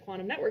photon in a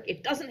quantum network,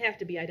 it doesn't have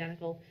to be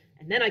identical,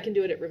 and then I can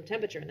do it at room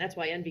temperature, and that's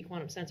why NV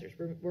quantum sensors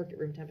work at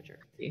room temperature.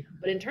 Yeah.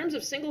 But in terms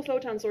of single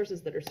photon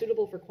sources that are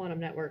suitable for quantum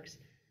networks,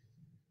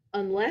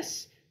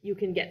 unless you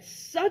can get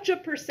such a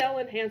Purcell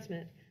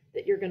enhancement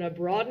that you're going to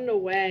broaden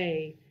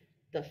away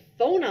the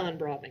phonon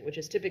broadening, which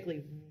is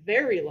typically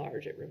very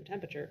large at room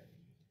temperature,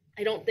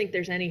 I don't think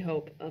there's any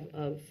hope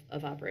of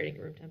operating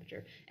at room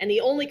temperature. And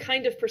the only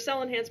kind of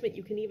Purcell enhancement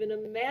you can even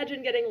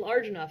imagine getting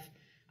large enough,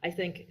 I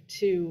think,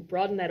 to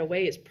broaden that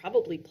away is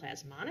probably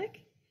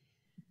plasmonic.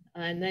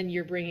 And then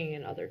you're bringing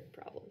in other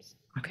problems.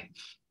 Okay.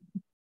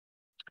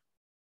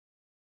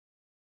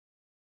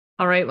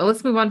 All right, well,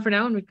 let's move on for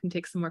now, and we can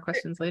take some more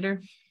questions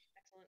later.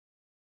 Excellent.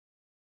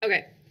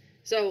 Okay,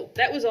 so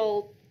that was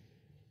all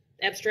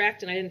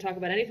abstract, and I didn't talk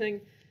about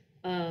anything.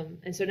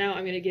 And so now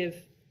I'm going to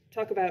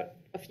talk about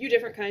a few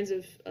different kinds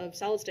of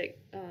solid-state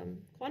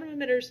quantum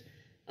emitters,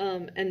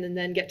 and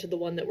then get to the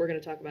one that we're going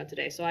to talk about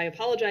today. So I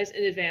apologize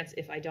in advance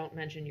if I don't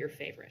mention your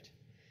favorite.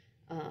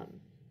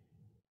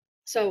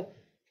 So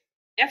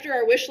after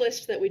our wish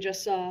list that we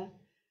just saw,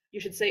 you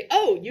should say,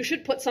 oh, you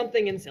should put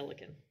something in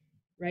silicon,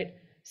 right?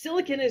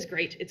 Silicon is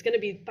great. It's going to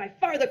be by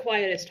far the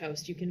quietest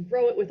host. You can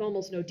grow it with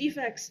almost no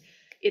defects.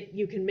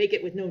 You can make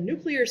it with no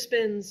nuclear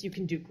spins. You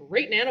can do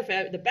great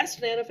the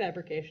best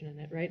nanofabrication in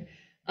it, right?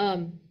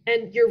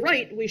 And you're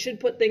right, we should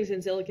put things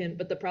in silicon,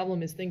 but the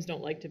problem is things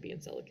don't like to be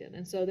in silicon.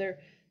 And so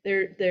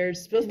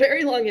there's a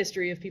very long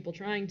history of people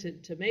trying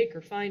to make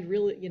or find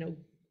really,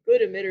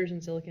 good emitters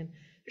in silicon.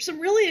 There's some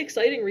really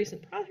exciting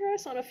recent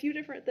progress on a few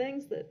different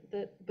things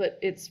but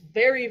it's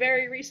very,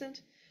 very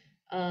recent.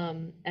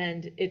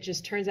 And it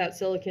just turns out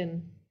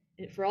silicon,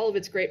 for all of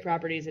its great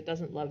properties, it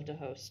doesn't love to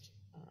host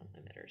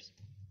emitters.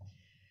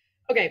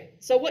 Okay,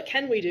 so what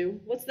can we do?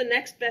 What's the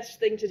next best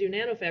thing to do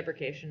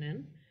nanofabrication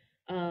in?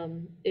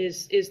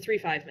 Is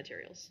 3,5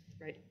 materials,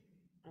 right?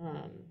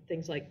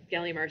 Things like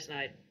gallium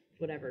arsenide,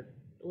 whatever,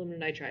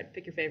 aluminum nitride,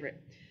 pick your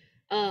favorite.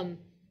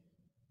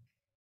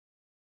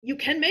 You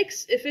can make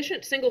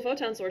efficient single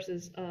photon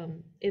sources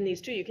in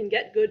these too. You can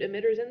get good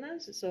emitters in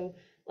those, so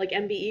like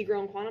MBE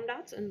grown quantum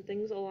dots and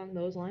things along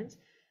those lines.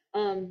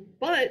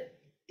 But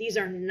these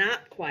are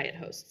not quiet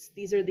hosts.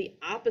 These are the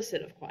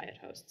opposite of quiet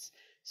hosts.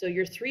 So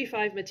your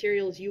 3,5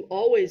 materials, you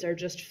always are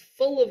just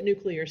full of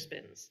nuclear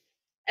spins.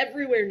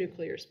 Everywhere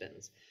nuclear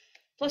spins.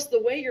 Plus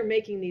the way you're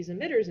making these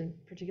emitters, in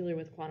particular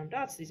with quantum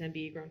dots, these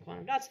MBE grown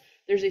quantum dots,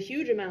 there's a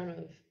huge amount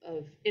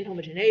of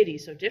inhomogeneity,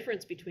 so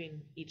difference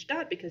between each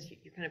dot, because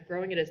you're kind of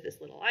growing it as this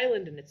little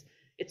island, and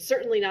it's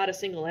certainly not a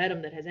single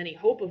atom that has any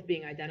hope of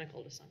being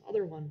identical to some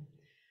other one.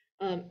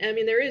 I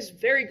mean, there is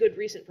very good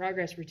recent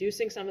progress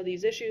reducing some of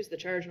these issues, the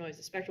charge noise,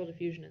 the spectral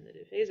diffusion, and the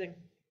dephasing.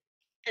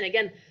 And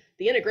again,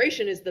 the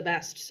integration is the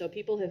best. So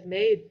people have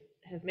made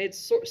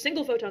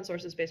single photon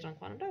sources based on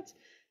quantum dots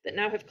that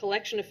now have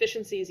collection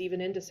efficiencies even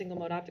into single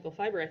mode optical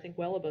fiber, I think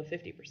well above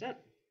 50%,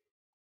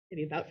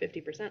 maybe about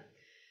 50%.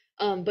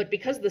 But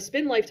because the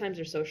spin lifetimes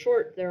are so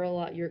short,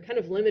 you're kind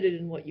of limited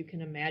in what you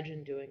can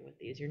imagine doing with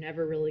these. You're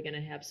never really going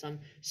to have some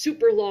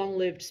super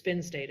long-lived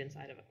spin state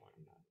inside of a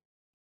quantum dot,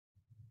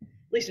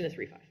 at least in a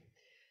 3,5.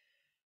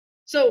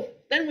 So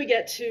then we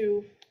get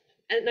to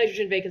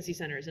nitrogen vacancy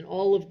centers and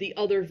all of the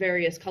other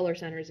various color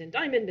centers in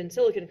diamond and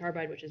silicon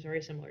carbide, which is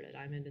very similar to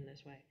diamond in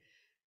this way.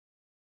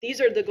 These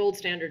are the gold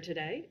standard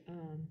today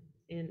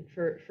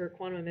for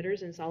quantum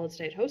emitters in solid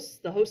state hosts.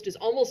 The host is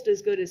almost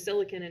as good as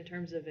silicon in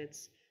terms of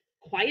its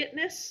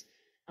quietness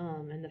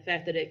and the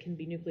fact that it can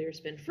be nuclear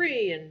spin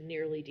free and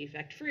nearly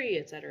defect free,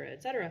 et cetera,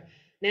 et cetera.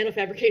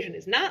 Nanofabrication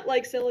is not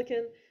like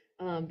silicon,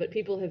 but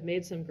people have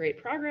made some great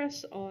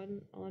progress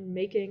on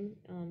making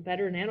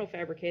better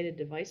nanofabricated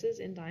devices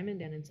in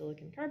diamond and in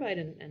silicon carbide,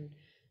 and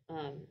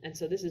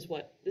so this is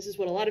what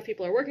a lot of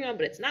people are working on,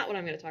 but it's not what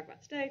I'm going to talk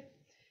about today.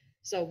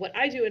 So what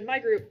I do in my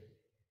group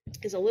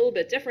is a little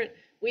bit different.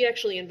 We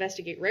actually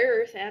investigate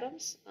rare earth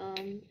atoms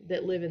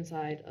that live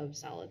inside of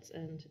solids,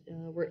 and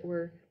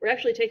we're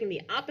actually taking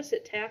the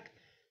opposite tack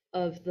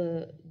of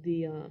the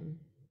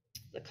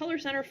color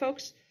center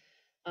folks.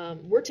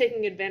 We're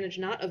taking advantage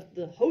not of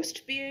the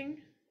host being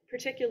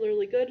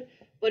particularly good,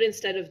 but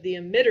instead of the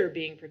emitter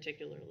being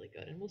particularly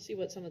good, and we'll see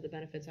what some of the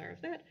benefits are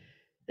of that.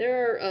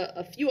 There are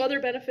a few other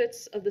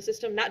benefits of the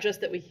system, not just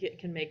that we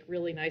can make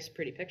really nice,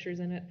 pretty pictures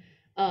in it,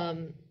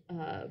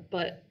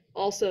 but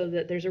also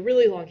that there's a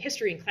really long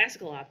history in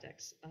classical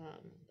optics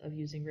of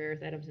using rare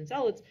earth atoms in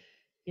solids.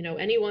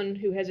 Anyone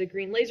who has a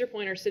green laser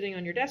pointer sitting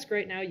on your desk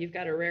right now, you've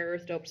got a rare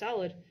earth doped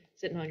solid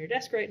sitting on your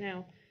desk right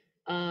now.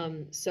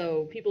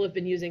 So people have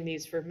been using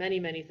these for many,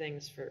 many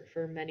things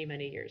for many,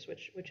 many years,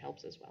 which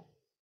helps as well.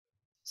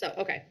 So,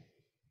 okay.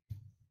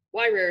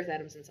 Why rare earth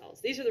atoms in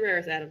solids? These are the rare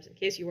earth atoms, in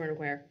case you weren't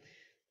aware.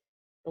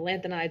 The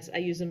lanthanides, I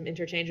use them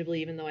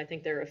interchangeably, even though I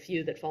think there are a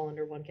few that fall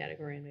under one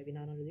category and maybe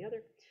not under the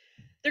other.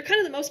 They're kind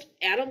of the most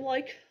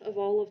atom-like of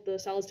all of the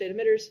solid-state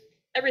emitters.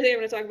 Everything I'm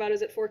going to talk about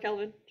is at 4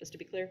 Kelvin, just to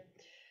be clear.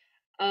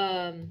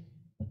 And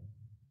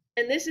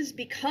this is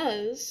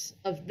because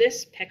of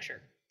this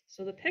picture.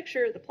 So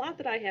the plot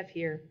that I have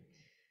here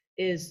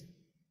is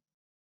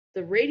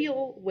the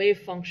radial wave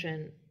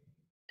function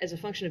as a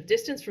function of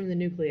distance from the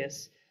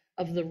nucleus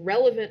of the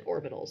relevant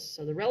orbitals.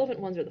 So the relevant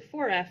ones are the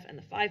 4f and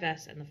the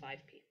 5s and the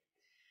 5p.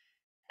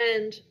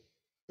 And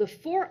the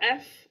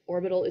 4f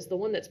orbital is the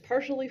one that's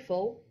partially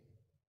full.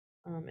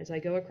 As I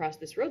go across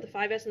this road, the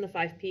 5s and the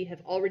 5p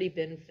have already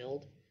been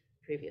filled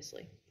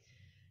previously.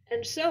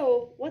 And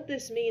so what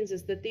this means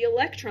is that the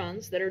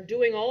electrons that are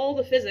doing all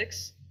the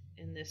physics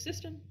in this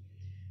system,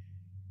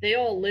 they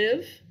all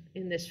live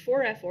in this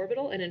 4f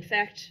orbital, and in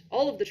fact,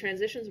 all of the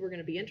transitions we're going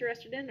to be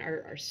interested in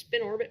are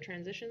spin orbit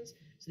transitions.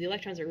 So the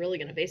electrons are really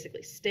going to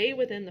basically stay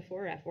within the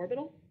 4f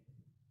orbital.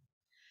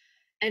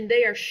 And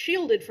they are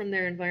shielded from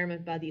their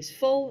environment by these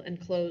full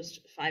and closed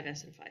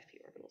 5s and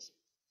 5p orbitals.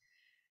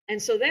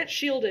 And so that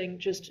shielding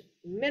just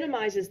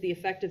minimizes the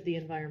effect of the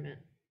environment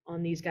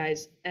on these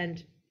guys,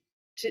 and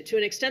to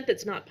an extent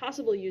that's not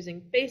possible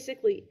using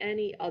basically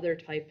any other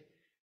type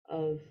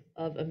of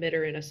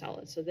emitter in a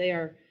solid. So they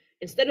are,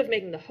 instead of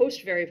making the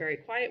host very, very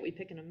quiet, we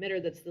pick an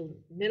emitter that's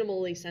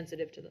minimally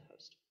sensitive to the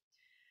host.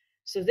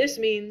 So this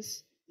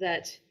means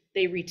that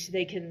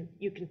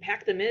you can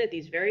pack them in at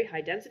these very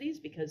high densities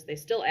because they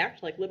still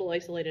act like little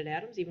isolated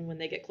atoms even when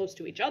they get close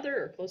to each other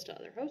or close to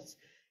other hosts.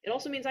 It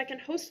also means I can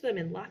host them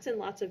in lots and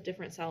lots of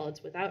different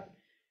solids without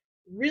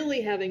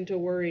really having to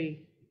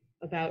worry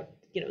about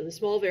the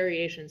small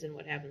variations in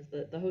what happens.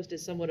 The host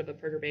is somewhat of a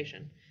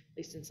perturbation, at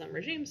least in some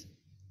regimes.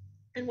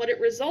 And what it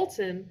results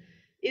in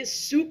is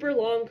super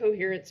long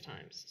coherence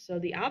times. So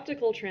the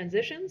optical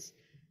transitions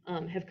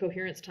have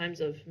coherence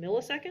times of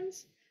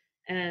milliseconds,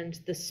 and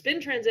the spin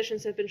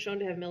transitions have been shown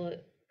to have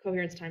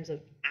coherence times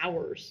of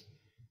hours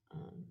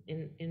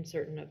in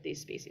certain of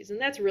these species.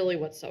 And that's really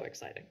what's so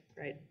exciting,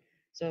 right?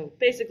 So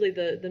basically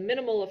the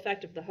minimal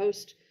effect of the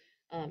host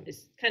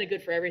is kind of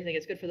good for everything.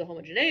 It's good for the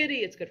homogeneity,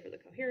 it's good for the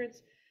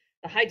coherence.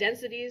 The high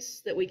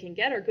densities that we can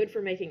get are good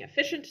for making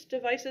efficient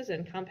devices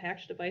and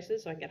compact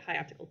devices, so I can get high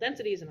optical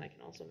densities and I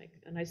can also make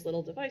a nice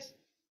little device.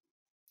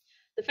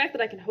 The fact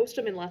that I can host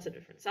them in lots of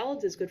different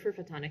solids is good for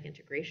photonic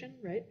integration,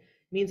 right?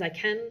 It means I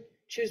can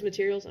choose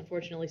materials.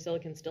 Unfortunately,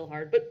 silicon's still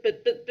hard,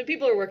 but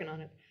people are working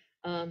on it.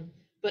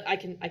 But I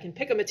can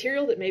pick a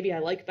material that maybe I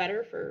like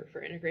better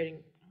for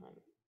integrating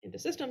into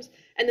systems,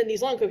 and then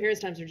these long coherence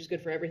times are just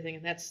good for everything,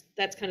 and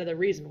that's kind of the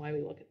reason why we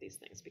look at these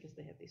things, because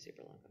they have these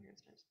super long coherence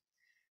times.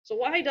 So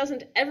why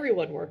doesn't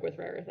everyone work with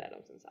rare earth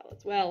atoms in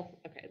solids? Well,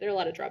 okay, there are a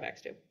lot of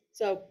drawbacks too.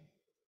 So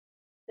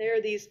there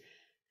are these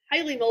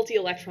highly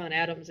multi-electron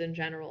atoms in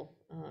general,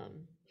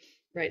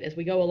 right? As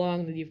we go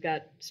along, you've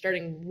got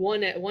starting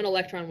one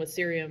electron with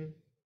cerium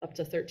up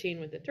to 13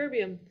 with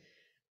ytterbium.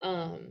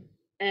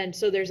 And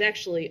so there's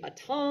actually a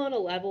ton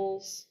of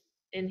levels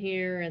in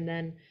here, and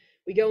then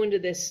we go into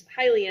this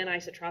highly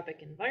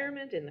anisotropic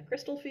environment in the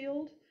crystal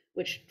field,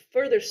 which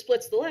further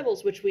splits the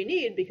levels, which we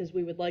need because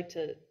we would like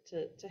to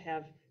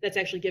have, that's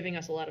actually giving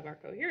us a lot of our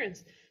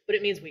coherence, but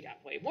it means we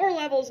got way more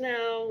levels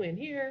now in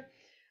here.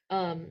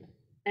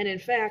 And in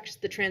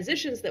fact, the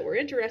transitions that we're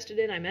interested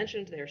in, I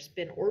mentioned they're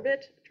spin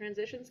orbit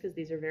transitions because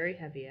these are very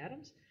heavy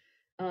atoms.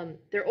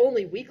 They're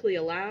only weakly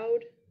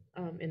allowed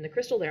in the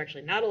crystal. They're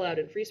actually not allowed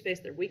in free space.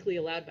 They're weakly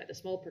allowed by the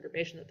small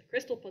perturbation that the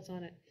crystal puts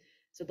on it.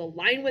 So the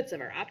line widths of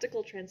our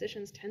optical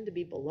transitions tend to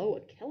be below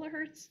a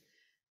kilohertz.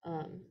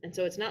 And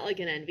so it's not like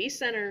an NV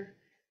center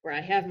where I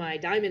have my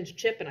diamond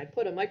chip and I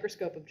put a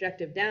microscope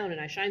objective down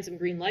and I shine some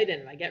green light in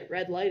and I get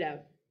red light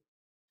out,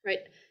 right?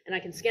 And I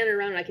can scan it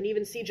around and I can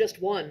even see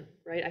just one,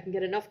 right? I can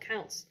get enough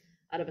counts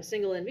out of a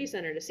single NV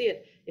center to see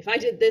it. If I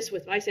did this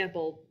with my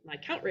sample, my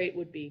count rate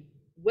would be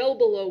well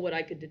below what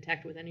I could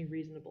detect with any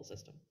reasonable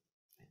system.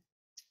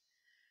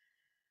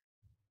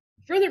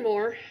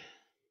 Furthermore,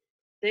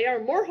 they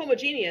are more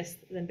homogeneous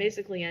than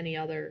basically any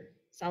other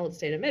solid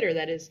state emitter.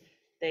 That is,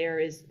 there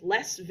is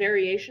less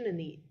variation in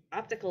the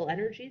optical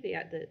energy, the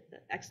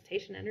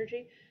excitation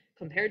energy,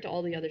 compared to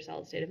all the other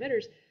solid state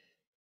emitters,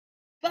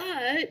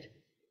 but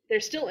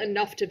there's still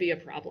enough to be a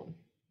problem.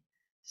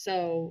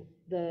 So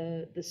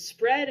the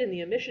spread in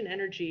the emission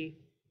energy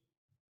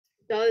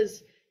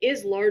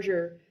is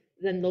larger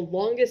than the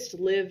longest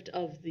lived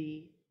of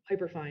the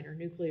hyperfine or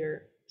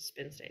nuclear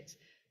spin states.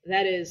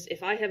 That is,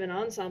 if I have an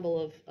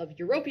ensemble of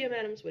europium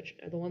atoms, which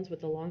are the ones with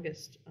the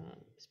longest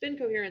spin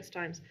coherence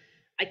times,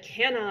 I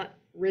cannot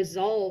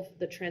resolve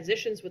the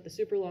transitions with the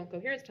super long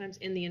coherence times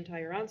in the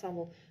entire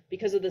ensemble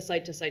because of the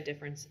site-to-site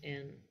difference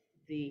in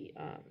the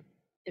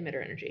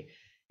emitter energy.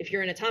 If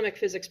you're an atomic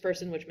physics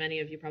person, which many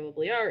of you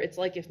probably are, it's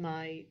like if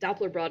my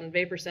Doppler broadened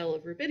vapor cell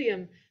of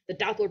rubidium, the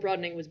Doppler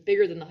broadening was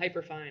bigger than the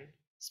hyperfine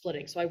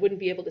splitting, so I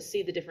wouldn't be able to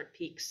see the different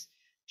peaks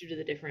due to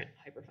the different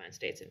hyperfine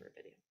states in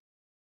rubidium.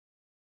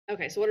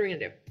 Okay, so what are we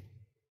gonna do?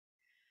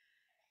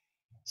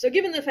 So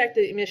given the fact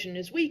that emission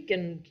is weak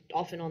and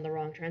often on the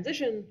wrong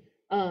transition,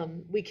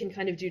 we can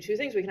kind of do two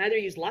things. We can either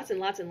use lots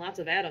and lots and lots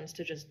of atoms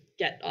to just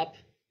get up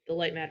the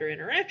light matter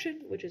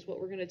interaction, which is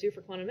what we're gonna do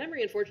for quantum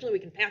memory. Unfortunately,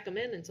 we can pack them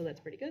in, and so that's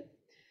pretty good.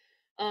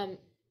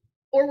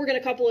 Or we're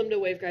gonna couple them to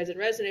waveguides and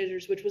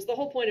resonators, which was the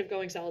whole point of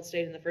going solid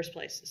state in the first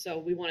place. So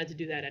we wanted to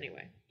do that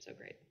anyway, so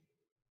great.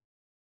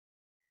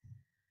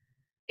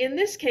 In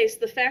this case,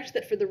 the fact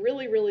that for the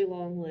really, really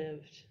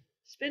long-lived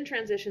spin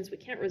transitions, we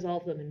can't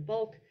resolve them in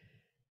bulk.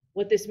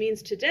 What this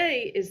means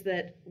today is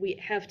that we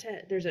have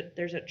to, there's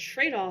a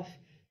trade-off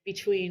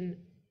between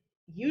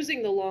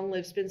using the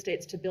long-lived spin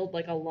states to build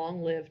like a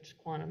long-lived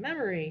quantum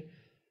memory,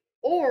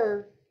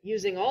 or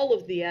using all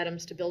of the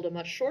atoms to build a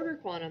much shorter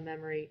quantum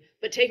memory,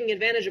 but taking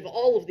advantage of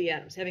all of the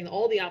atoms, having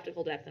all the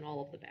optical depth and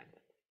all of the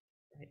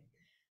bandwidth,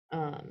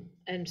 right?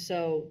 And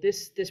so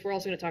this we're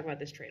also going to talk about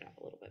this trade-off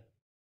a little bit.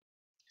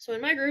 So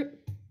in my group,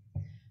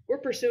 we're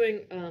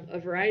pursuing a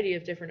variety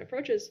of different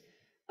approaches.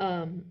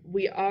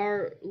 We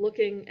are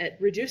looking at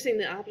reducing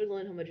the optical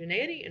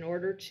inhomogeneity in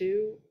order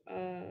to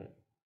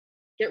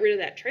get rid of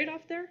that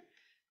trade-off there.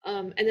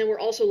 And then we're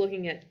also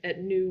looking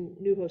at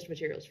new host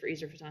materials for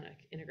easier photonic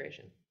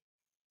integration.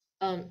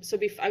 So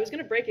I was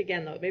going to break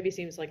again, though. It maybe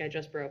seems like I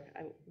just broke.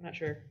 I'm not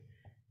sure.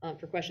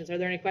 For questions, are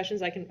there any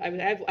questions? I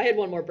had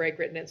one more break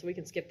written in, so we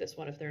can skip this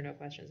one if there are no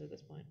questions at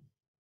this point.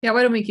 Yeah,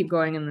 why don't we keep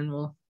going and then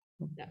we'll.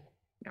 Yeah.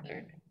 All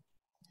right.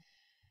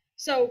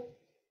 So,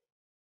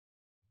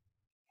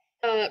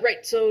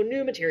 right. So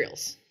new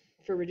materials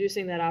for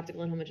reducing that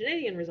optical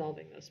inhomogeneity and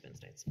resolving those spin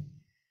states.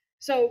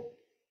 So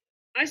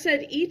I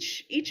said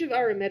each of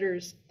our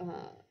emitters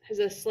has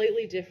a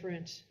slightly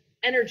different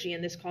energy,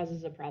 and this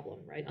causes a problem,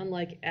 right?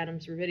 Unlike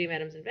atoms, rubidium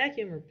atoms in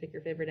vacuum, or pick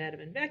your favorite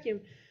atom in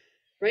vacuum,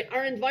 right?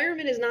 Our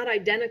environment is not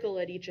identical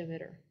at each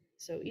emitter.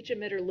 So each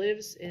emitter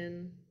lives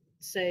in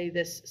say,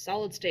 this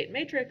solid state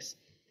matrix,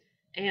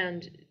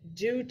 and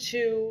due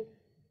to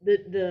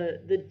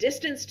the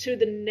distance to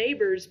the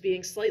neighbors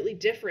being slightly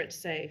different,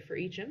 say, for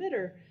each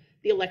emitter,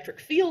 the electric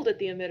field at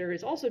the emitter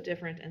is also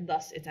different, and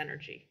thus its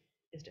energy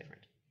is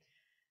different.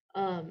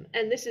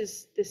 And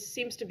this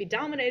seems to be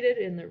dominated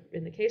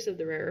in the case of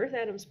the rare earth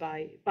atoms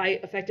by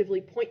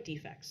effectively point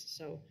defects.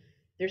 So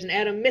there's an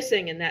atom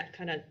missing, and that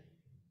kind of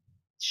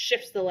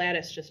shifts the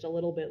lattice just a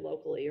little bit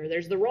locally, or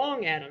there's the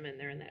wrong atom in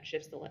there, and that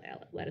shifts the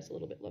lattice a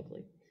little bit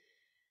locally.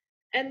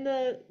 And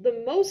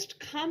the most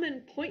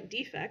common point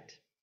defect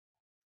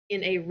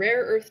in a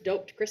rare earth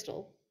doped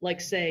crystal, like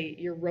say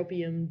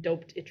europium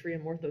doped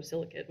yttrium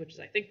orthosilicate, which is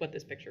I think what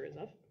this picture is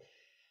of,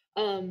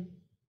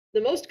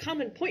 the most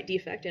common point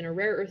defect in a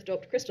rare earth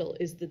doped crystal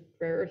is the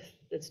rare earth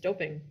that's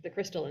doping the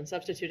crystal and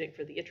substituting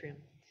for the yttrium.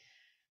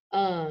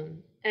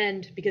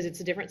 And because it's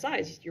a different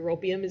size,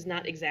 europium is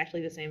not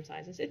exactly the same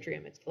size as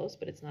yttrium. It's close,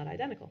 but it's not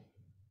identical.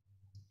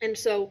 And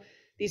so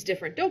these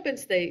different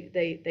dopants,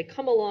 they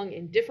come along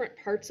in different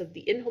parts of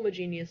the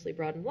inhomogeneously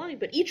broadened line,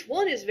 but each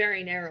one is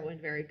very narrow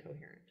and very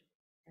coherent.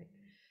 Right?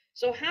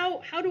 So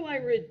how do I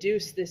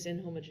reduce this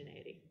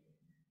inhomogeneity?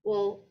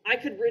 Well, I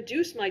could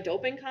reduce my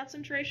doping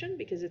concentration,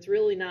 because it's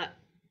really not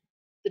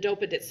the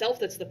dopant itself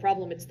that's the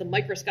problem. It's the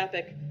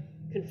microscopic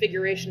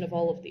configuration of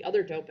all of the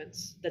other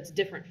dopants that's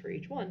different for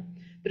each one.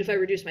 But if I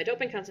reduce my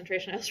doping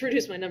concentration, I also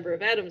reduce my number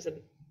of atoms, and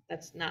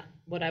that's not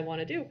what I want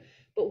to do.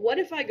 But what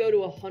if I go to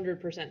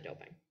 100%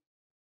 doping?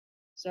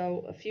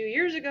 So a few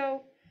years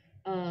ago,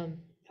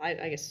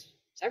 I guess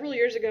several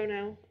years ago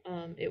now,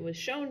 it was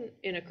shown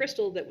in a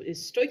crystal that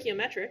is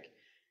stoichiometric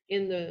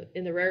in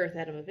the rare earth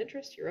atom of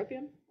interest,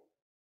 europium,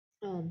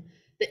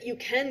 that you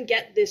can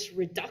get this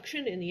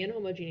reduction in the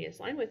inhomogeneous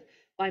line width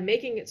by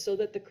making it so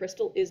that the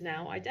crystal is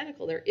now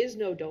identical. There is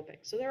no doping.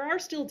 So there are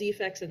still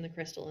defects in the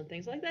crystal and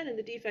things like that, and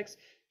the defects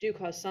do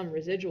cause some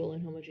residual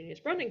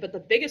inhomogeneous broadening, but the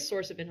biggest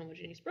source of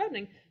inhomogeneous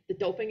broadening, the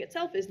doping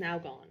itself, is now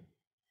gone.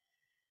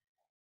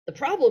 The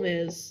problem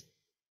is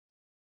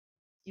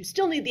you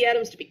still need the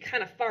atoms to be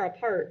kind of far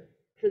apart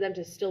for them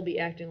to still be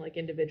acting like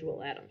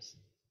individual atoms,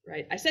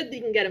 right? I said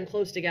you can get them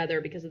close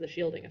together because of the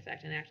shielding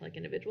effect and act like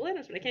individual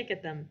atoms, but I can't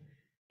get them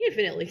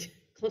infinitely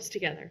close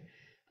together.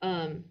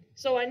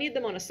 So I need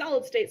them on a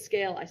solid state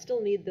scale. I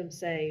still need them,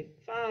 say,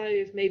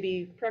 5,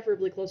 maybe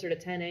preferably closer to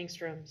 10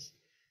 angstroms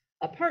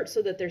apart,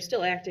 so that they're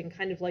still acting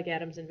kind of like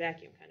atoms in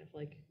vacuum, kind of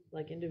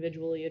like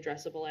individually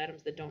addressable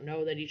atoms that don't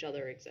know that each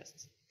other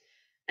exists.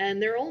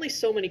 And there are only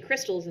so many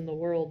crystals in the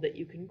world that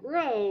you can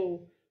grow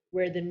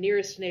where the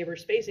nearest neighbor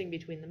spacing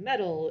between the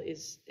metal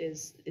is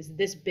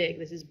this big.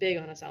 This is big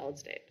on a solid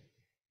state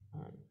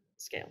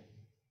scale.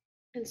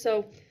 And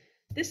so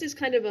this is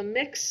kind of a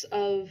mix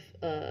of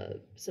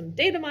some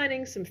data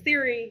mining, some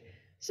theory,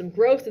 some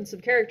growth, and some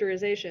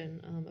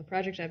characterization, a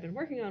project I've been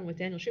working on with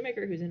Daniel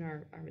Shoemaker, who's in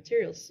our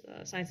materials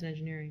science and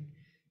engineering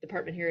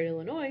department here at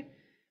Illinois.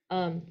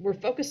 We're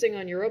focusing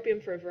on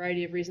europium for a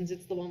variety of reasons.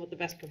 It's the one with the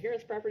best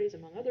coherence properties,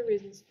 among other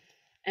reasons.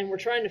 And we're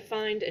trying to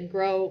find and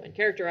grow and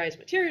characterize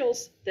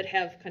materials that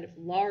have kind of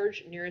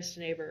large nearest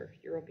neighbor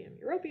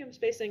europium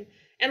spacing,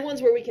 and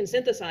ones where we can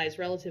synthesize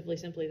relatively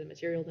simply the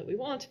material that we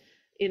want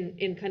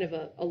in kind of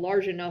a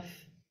large enough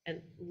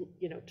and,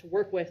 to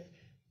work with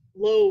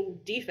low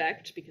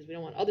defect, because we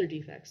don't want other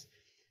defects,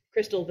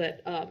 crystal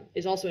that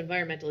is also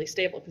environmentally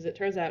stable. Because it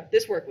turns out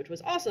this work, which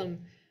was awesome,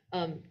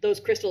 those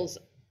crystals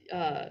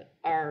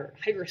are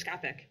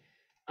hygroscopic,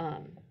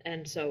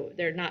 and so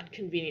they're not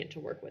convenient to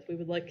work with. We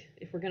would like,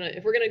 if we're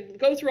gonna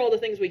go through all the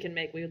things we can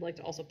make, we would like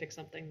to also pick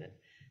something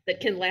that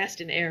can last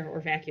in air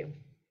or vacuum.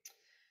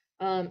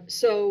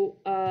 So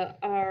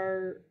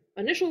our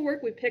initial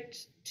work, we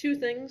picked 2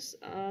 things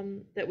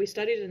that we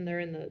studied, and they're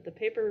in the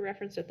paper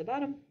referenced at the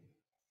bottom.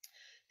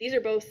 These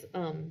are both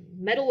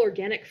metal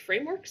organic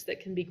frameworks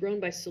that can be grown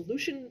by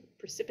solution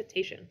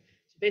precipitation.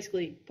 So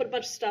basically, put a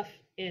bunch of stuff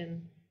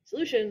in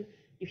solution,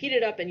 you heat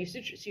it up, and you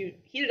heat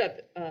it up,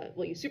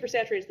 you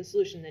supersaturate the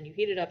solution, then you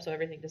heat it up so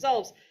everything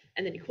dissolves,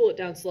 and then you cool it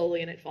down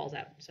slowly and it falls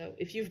out. So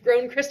if you've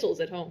grown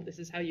crystals at home, this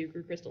is how you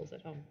grew crystals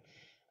at home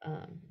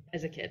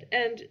as a kid.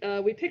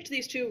 And we picked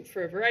these 2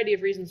 for a variety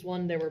of reasons.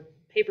 One, there were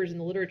papers in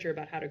the literature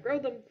about how to grow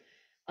them,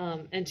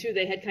 and 2,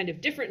 they had kind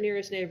of different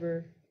nearest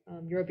neighbor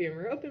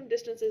europium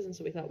distances, and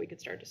so we thought we could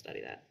start to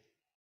study that.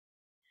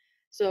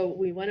 So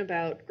we went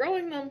about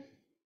growing them,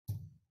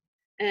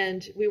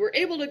 and we were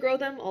able to grow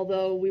them,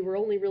 although we were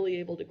only really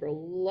able to grow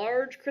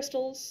large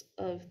crystals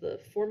of the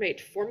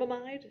formate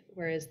formamide,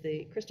 whereas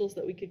the crystals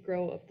that we could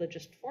grow of the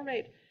just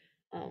formate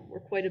were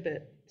quite a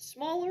bit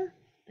smaller,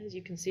 as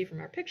you can see from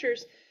our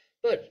pictures.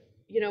 But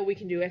we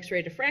can do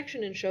X-ray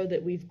diffraction and show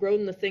that we've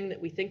grown the thing that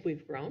we think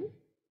we've grown.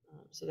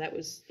 So that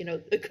was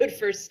a good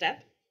first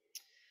step.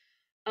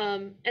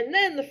 And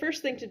then the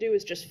first thing to do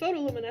is just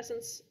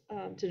photoluminescence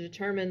to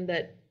determine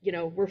that,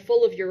 we're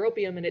full of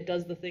europium and it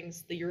does the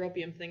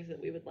europium things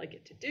that we would like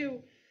it to do.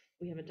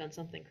 We haven't done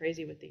something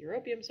crazy with the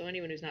europium. So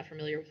anyone who's not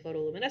familiar with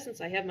photoluminescence,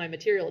 I have my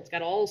material. It's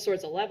got all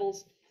sorts of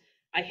levels.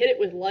 I hit it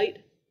with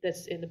light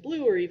that's in the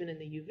blue or even in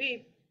the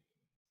UV.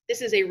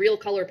 This is a real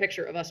color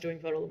picture of us doing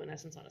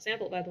photoluminescence on a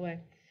sample, by the way.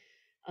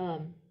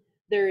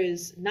 There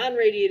is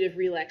non-radiative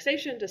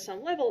relaxation to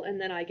some level, and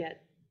then I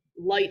get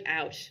light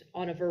out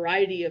on a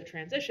variety of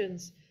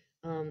transitions,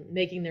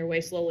 making their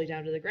way slowly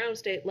down to the ground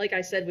state. Like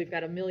I said, we've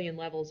got a million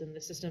levels in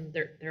the system.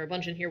 There are a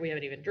bunch in here we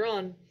haven't even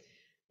drawn.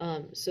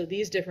 So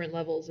these different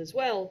levels as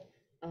well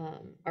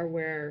are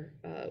where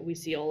we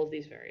see all of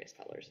these various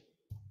colors.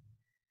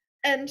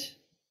 And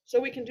so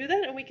we can do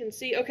that, and we can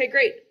see, okay,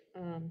 great.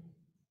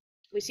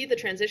 We see the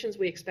transitions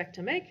we expect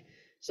to make.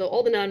 So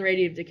all the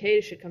non-radiative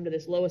decays should come to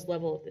this lowest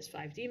level of this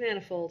 5D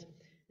manifold,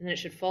 and then it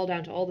should fall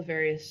down to all the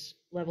various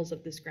levels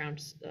of this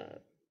ground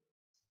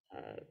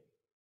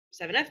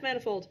 7F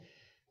manifold.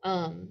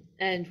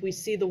 And we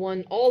see the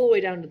one all the way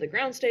down to the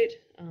ground state,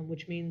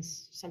 which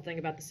means something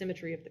about the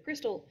symmetry of the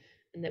crystal,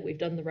 and that we've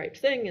done the right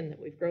thing, and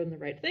that we've grown the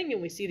right thing.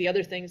 And we see the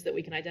other things that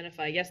we can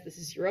identify. Yes, this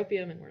is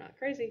europium, and we're not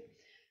crazy.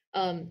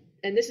 And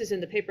this is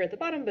in the paper at the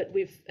bottom, but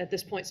we've at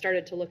this point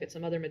started to look at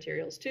some other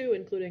materials too,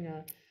 including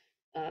a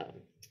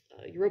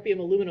europium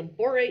aluminum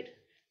borate,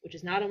 which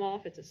is not a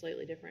MOF. It's a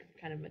slightly different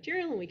kind of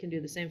material, and we can do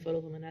the same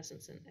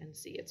photoluminescence and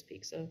see its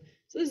peaks. So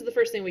this is the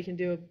first thing we can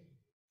do,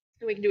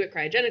 and we can do it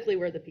cryogenically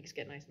where the peaks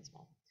get nice and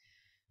small.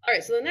 All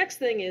right, so the next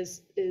thing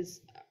is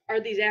are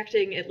these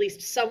acting at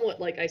least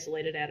somewhat like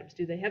isolated atoms?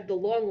 Do they have the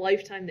long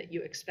lifetime that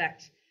you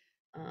expect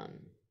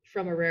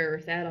from a rare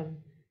earth atom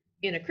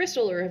in a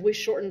crystal, or have we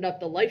shortened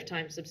up the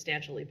lifetime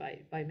substantially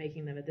by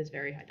making them at this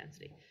very high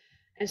density?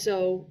 And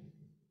so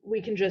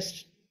we can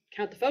just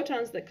count the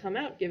photons that come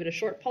out, give it a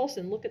short pulse,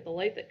 and look at the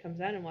light that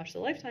comes out and watch the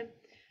lifetime.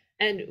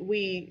 And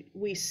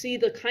we see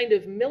the kind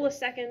of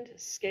millisecond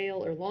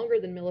scale or longer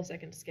than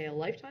millisecond scale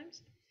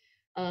lifetimes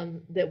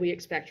that we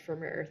expect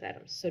from rare earth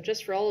atoms. So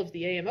just for all of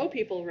the AMO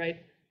people, right,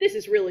 this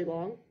is really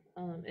long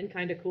and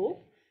kind of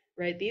cool,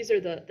 right? These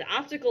are the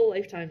optical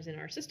lifetimes in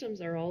our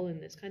systems are all in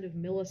this kind of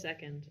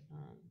millisecond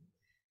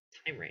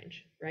time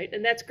range, right?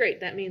 And that's great.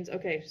 That means,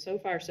 okay, so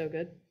far so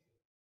good.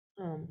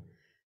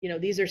 You know,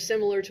 these are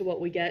similar to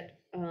what we get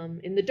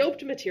in the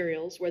doped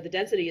materials where the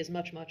density is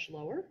much, much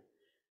lower.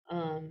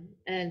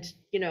 And,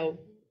 you know,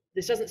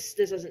 this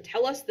doesn't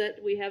tell us that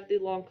we have the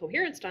long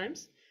coherence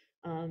times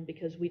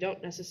because we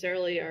don't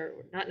necessarily are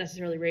not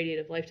necessarily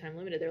radiative lifetime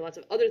limited. There are lots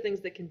of other things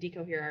that can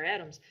decohere our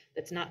atoms.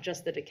 That's not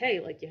just the decay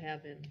like you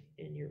have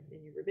in your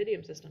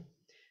rubidium system.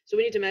 So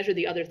we need to measure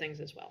the other things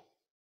as well.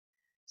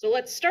 So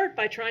let's start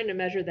by trying to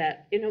measure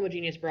that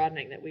inhomogeneous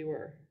broadening that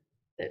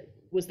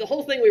was the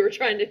whole thing we were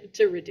trying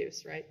to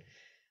reduce, right?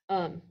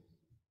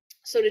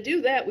 So to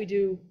do that, we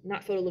do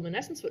not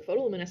photoluminescence, but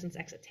photoluminescence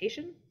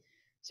excitation.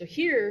 So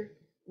here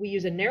we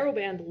use a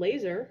narrowband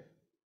laser,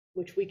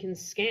 which we can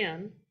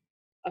scan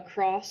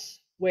across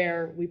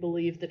where we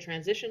believe the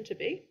transition to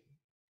be.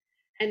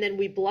 And then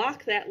we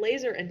block that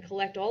laser and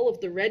collect all of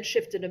the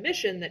redshifted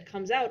emission that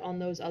comes out on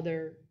those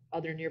other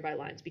nearby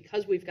lines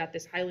because we've got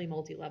this highly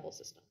multi-level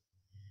system.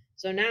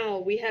 So now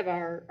we have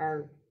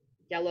our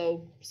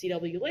yellow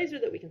CW laser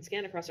that we can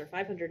scan across our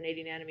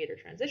 580 nanometer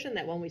transition,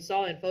 that one we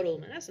saw in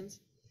photoluminescence.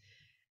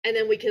 And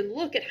then we can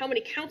look at how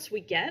many counts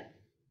we get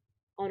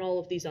on all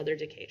of these other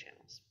decay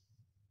channels.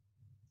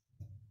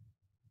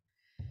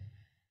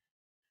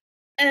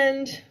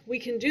 And we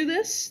can do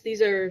this.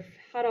 These are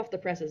hot off the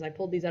presses. I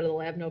pulled these out of the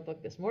lab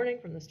notebook this morning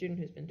from the student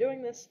who's been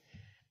doing this.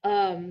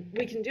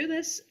 We can do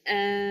this,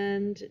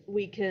 and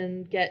we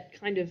can get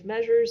kind of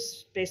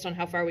measures based on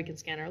how far we can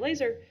scan our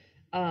laser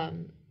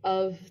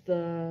of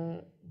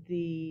the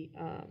 3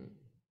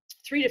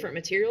 different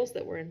materials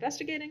that we're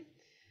investigating.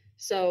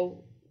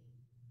 So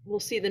we'll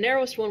see the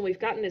narrowest one we've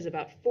gotten is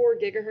about 4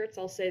 gigahertz.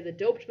 I'll say the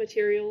doped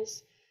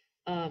materials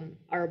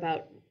are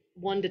about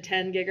 1 to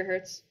 10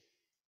 gigahertz.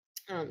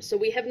 So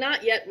we have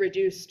not yet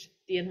reduced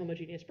the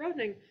inhomogeneous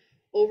broadening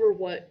over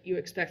what you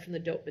expect from the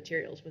doped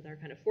materials with our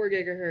kind of 4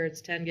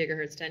 gigahertz, 10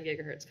 gigahertz, 10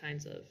 gigahertz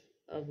kinds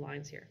of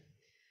lines here.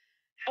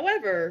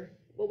 However,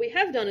 what we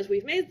have done is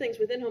we've made things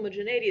with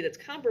inhomogeneity that's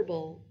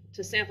comparable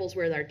to samples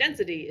where our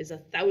density is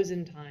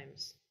 1,000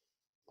 times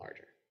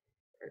larger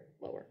or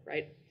lower,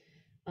 right?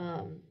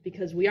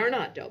 Because we are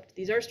not doped.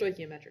 These are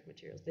stoichiometric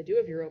materials. They do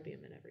have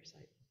europium in every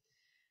site.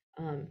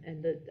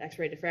 And the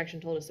X-ray diffraction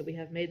told us that we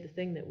have made the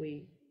thing that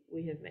we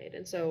have made.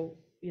 And so,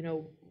 you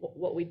know,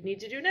 what we need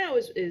to do now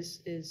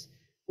is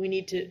we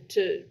need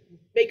to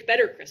make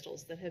better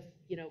crystals that have,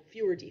 you know,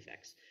 fewer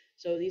defects.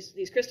 So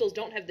these crystals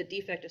don't have the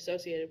defect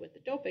associated with the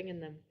doping in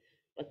them,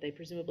 but they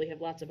presumably have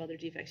lots of other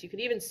defects. You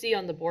can even see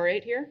on the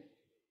borate here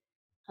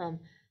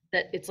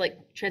that it's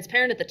like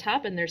transparent at the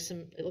top, and there's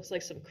it looks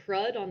like some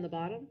crud on the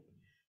bottom.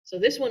 So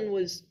this one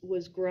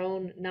was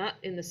grown not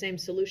in the same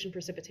solution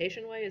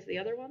precipitation way as the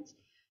other ones,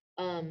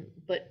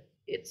 but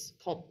it's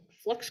called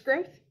flux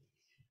growth.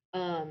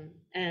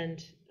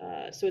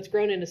 So it's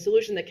grown in a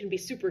solution that can be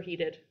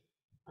superheated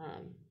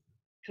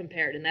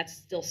compared, and that's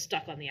still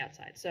stuck on the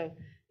outside. So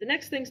the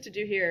next things to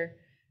do here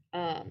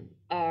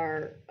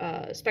are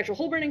spectral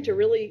hole burning to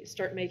really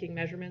start making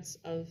measurements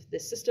of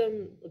this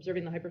system,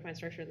 observing the hyperfine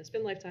structure in the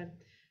spin lifetime.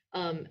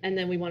 And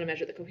then we want to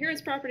measure the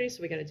coherence properties,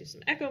 so we got to do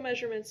some echo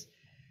measurements.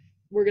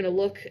 we're going to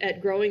look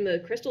at growing the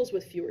crystals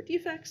with fewer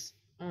defects,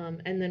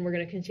 and then we're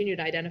going to continue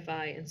to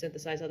identify and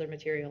synthesize other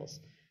materials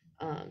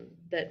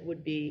that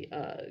would be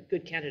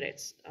good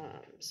candidates.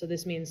 So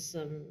this means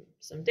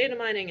some data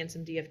mining and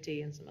some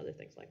DFT and some other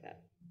things like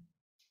that.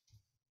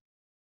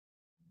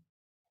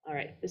 All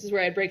right, this is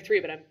where I break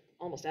 3, but I'm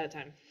almost out of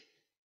time.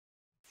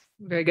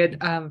 Very good.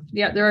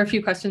 Yeah, there are a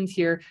few questions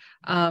here.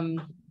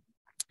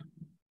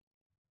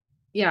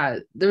 Yeah,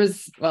 there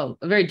was, well,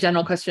 a very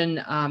general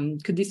question.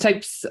 Could these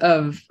types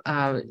of,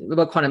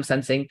 about quantum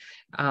sensing,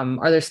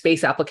 are there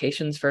space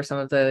applications for some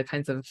of the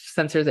kinds of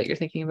sensors that you're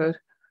thinking about?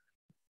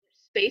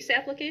 Space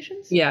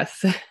applications?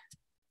 Yes.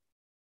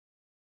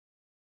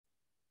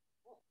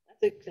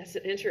 That's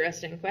an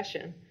interesting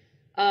question.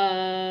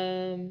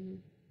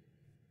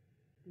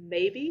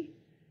 Maybe,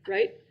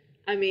 right?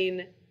 I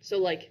mean, so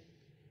like,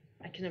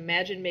 I can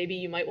imagine maybe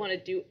you might want to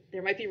do,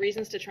 there might be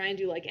reasons to try and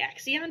do like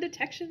axion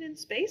detection in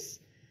space,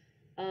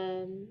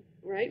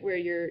 right? Where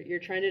you're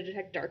trying to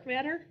detect dark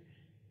matter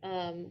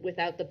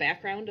without the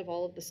background of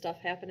all of the stuff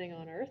happening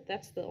on Earth.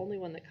 That's the only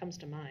one that comes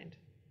to mind.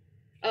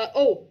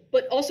 Oh,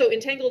 but also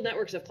entangled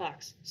networks of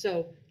clocks.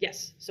 So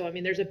yes, so I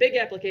mean, there's a big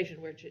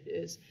application which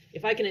is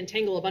if I can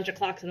entangle a bunch of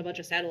clocks and a bunch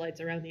of satellites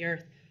around the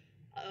Earth,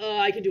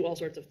 I can do all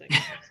sorts of things.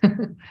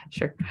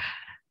 Sure.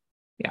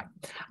 Yeah.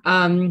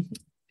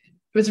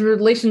 With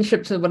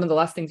relationship to one of the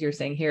last things you were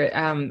saying here,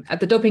 at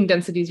the doping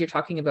densities you're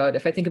talking about,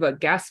 if I think about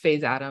gas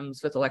phase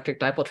atoms with electric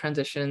dipole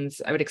transitions,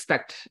 I would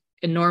expect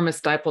enormous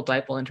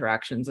dipole-dipole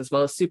interactions as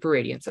well as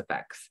superradiance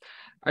effects.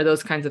 Are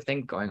those kinds of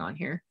things going on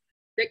here?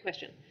 Great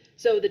question.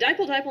 So the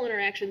dipole-dipole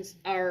interactions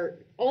are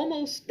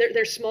almost,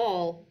 they're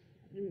small,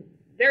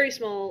 very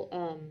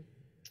small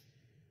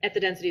at the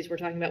densities we're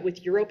talking about.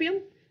 With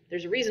europium,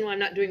 there's a reason why I'm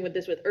not doing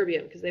this with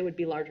erbium, because they would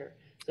be larger.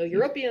 So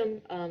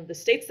europium, the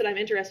states that I'm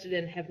interested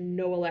in have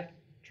no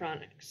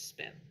electronic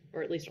spin,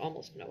 or at least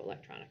almost no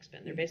electronic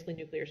spin. They're basically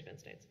nuclear spin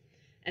states.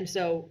 And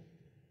so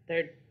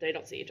they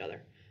don't see each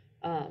other.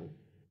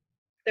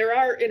 There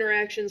are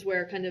interactions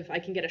where kind of I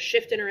can get a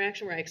shift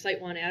interaction where I excite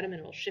one atom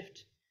and it will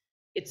shift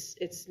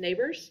its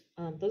neighbors.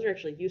 Those are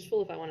actually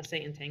useful if I want to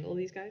say entangle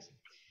these guys.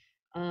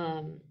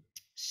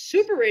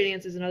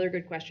 Superradiance is another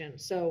good question.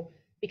 So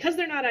because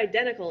they're not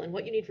identical, and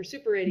what you need for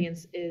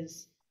superradiance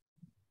is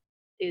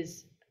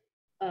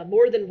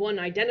more than one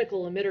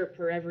identical emitter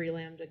per every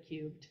lambda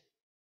cubed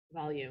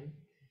volume.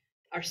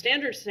 Our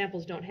standard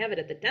samples don't have it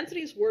at the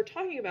densities we're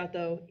talking about,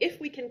 though. If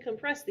we can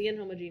compress the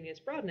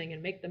inhomogeneous broadening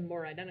and make them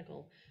more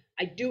identical,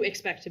 I do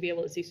expect to be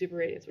able to see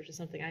superradiance, which is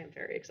something I am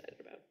very excited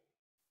about.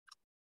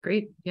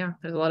 Great. Yeah,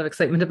 there's a lot of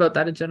excitement about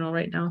that in general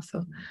right now, so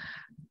it'd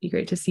be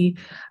great to see.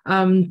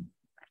 And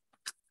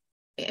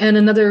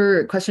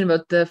another question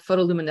about the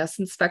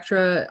photoluminescence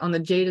spectra on the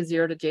J to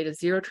 0 to J to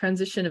 0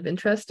 transition of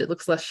interest. It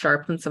looks less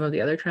sharp than some of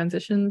the other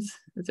transitions.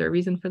 Is there a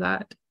reason for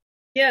that?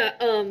 Yeah,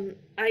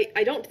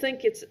 I don't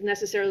think it's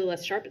necessarily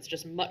less sharp. It's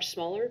just much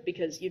smaller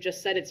because you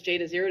just said it's J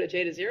to 0 to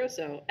J to 0.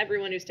 So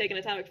everyone who's taken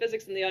atomic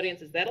physics in the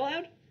audience, is that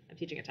allowed? I'm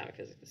teaching atomic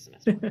physics this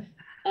semester.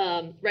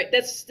 Right,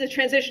 that's the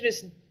transition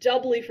is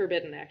doubly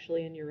forbidden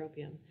actually in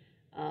europium.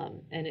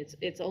 And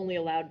it's only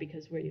allowed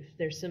because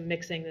there's some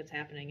mixing that's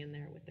happening in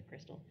there with the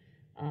crystal.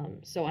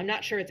 So I'm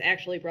not sure it's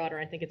actually broader.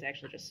 I think it's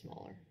actually just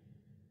smaller.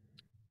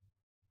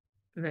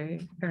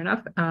 Very fair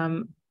enough.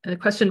 A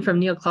question from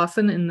Neil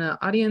Clausen in the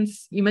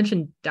audience. You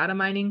mentioned data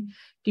mining.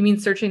 Do you mean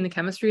searching the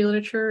chemistry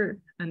literature?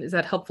 And is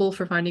that helpful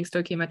for finding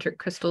stoichiometric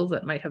crystals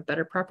that might have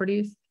better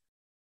properties?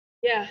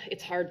 Yeah,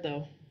 it's hard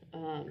though.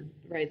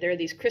 Right, there are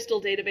these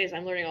crystal databases.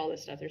 I'm learning all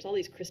this stuff. There's all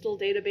these crystal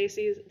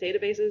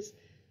databases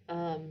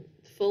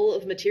full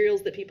of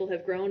materials that people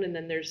have grown, and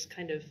then there's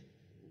kind of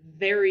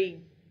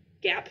very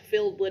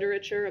gap-filled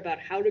literature about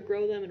how to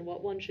grow them and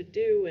what one should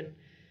do. And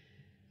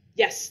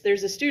yes,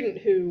 there's a student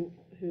who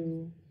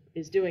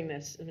is doing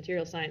this, a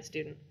material science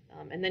student,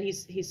 and then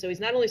he's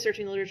not only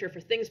searching the literature for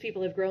things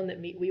people have grown that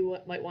we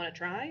might want to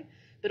try,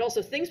 but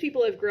also things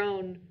people have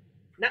grown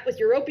not with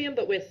europium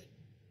but with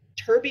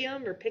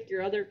terbium, or pick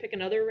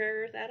another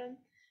rare earth atom,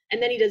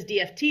 and then he does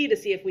DFT to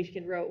see if we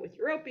can grow it with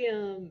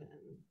europium, and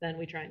then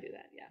we try and do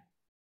that. Yeah.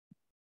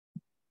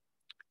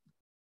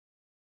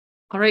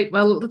 All right,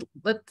 well,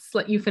 let's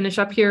let you finish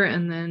up here,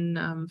 and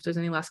then if there's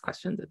any last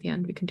questions at the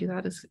end, we can do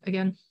that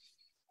again.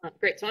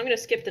 Great, so I'm going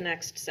to skip the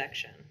next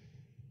section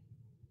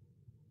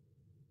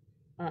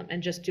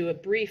and just do a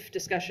brief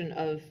discussion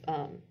of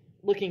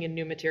looking in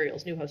new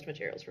host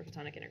materials for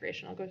photonic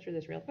integration. I'll go through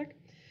this real quick.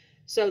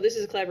 So this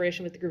is a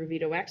collaboration with the group of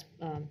Vito Wax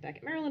back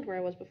at Maryland, where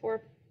I was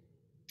before.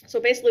 So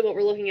basically what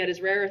we're looking at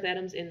is rare earth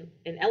atoms in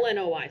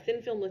LNOI,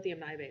 thin film lithium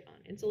niobate on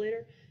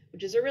insulator,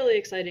 which is a really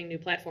exciting new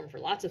platform for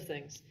lots of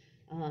things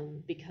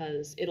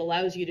because it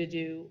allows you to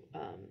do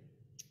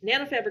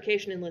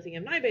nanofabrication in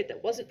lithium niobate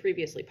that wasn't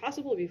previously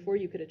possible before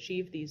you could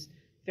achieve these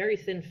very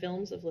thin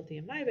films of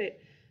lithium niobate.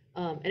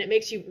 And it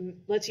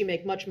lets you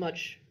make much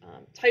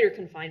tighter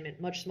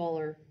confinement, much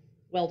smaller,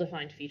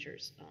 well-defined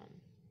features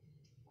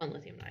on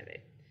lithium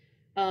niobate.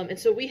 And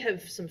so we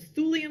have some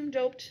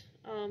thulium-doped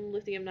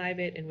lithium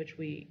niobate in which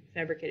we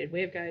fabricated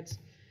waveguides.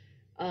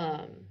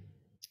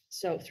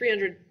 So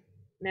 300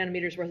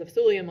 nanometers worth of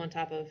thulium on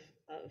top of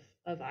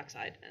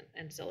oxide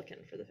and silicon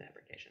for the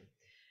fabrication.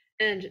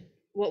 And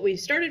what we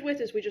started with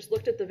is we just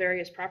looked at the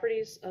various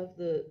properties of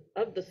the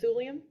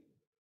thulium,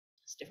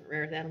 it's a different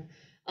rare earth atom,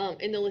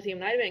 in the lithium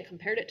niobate and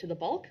compared it to the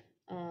bulk.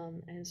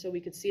 And so we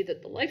could see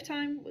that the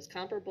lifetime was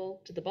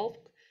comparable to the bulk.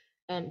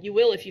 You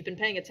will, if you've been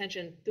paying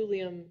attention,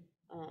 thulium,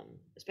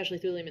 especially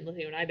thulium in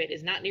lithium niobate,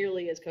 is not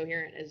nearly as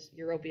coherent as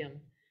europium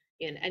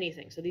in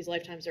anything. So these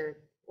lifetimes are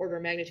order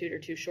of magnitude or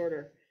two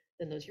shorter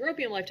than those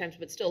europium lifetimes,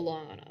 but still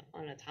long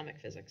on an atomic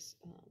physics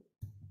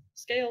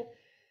scale.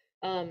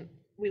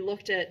 We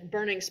looked at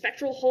burning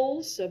spectral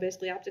holes, so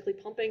basically optically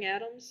pumping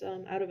atoms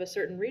out of a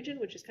certain region,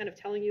 which is kind of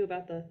telling you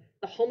about the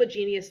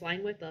homogeneous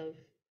line width of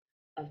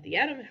the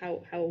atom,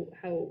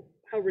 how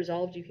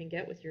resolved you can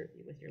get with your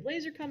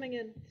laser coming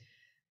in.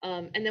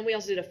 And then we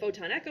also did a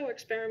photon echo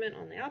experiment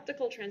on the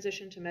optical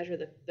transition to measure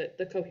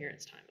the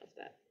coherence time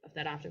of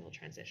that optical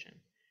transition.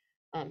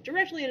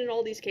 Directly, and in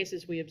all these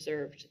cases we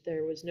observed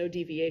there was no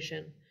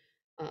deviation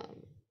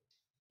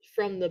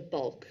from the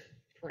bulk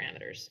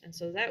parameters. And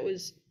so that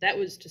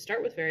was to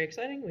start with very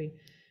exciting.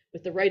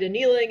 With the right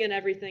annealing and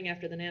everything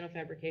after the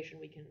nanofabrication,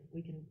 we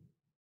can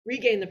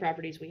regain the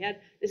properties we had.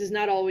 This is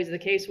not always the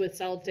case with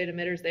solid state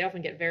emitters. They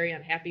often get very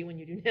unhappy when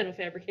you do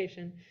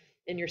nanofabrication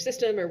in your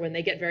system or when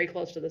they get very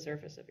close to the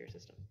surface of your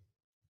system.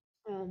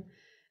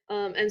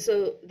 And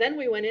so then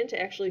we went in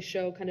to actually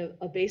show kind of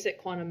a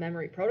basic quantum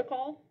memory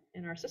protocol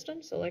in our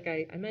system. So like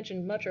I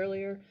mentioned much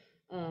earlier,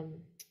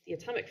 the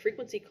atomic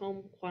frequency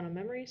comb quantum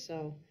memory.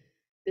 So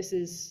this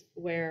is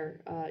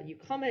where you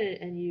come in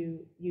and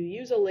you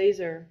use a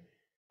laser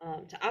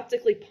to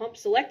optically pump,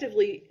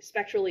 selectively,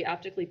 spectrally,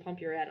 optically pump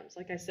your atoms.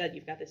 Like I said,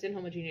 you've got this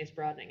inhomogeneous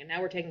broadening, and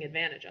now we're taking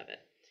advantage of it.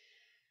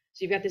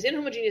 So you've got this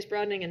inhomogeneous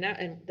broadening, and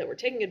that we're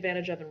taking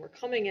advantage of, and we're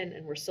coming in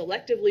and we're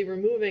selectively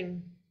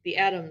removing the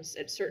atoms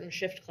at certain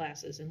shift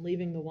classes and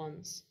leaving the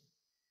ones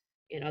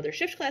in other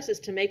shift classes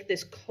to make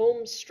this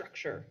comb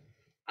structure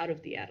out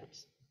of the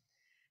atoms.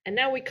 And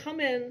now we come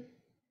in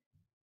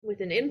with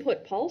an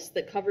input pulse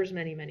that covers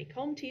many, many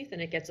comb teeth,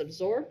 and it gets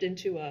absorbed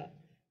into a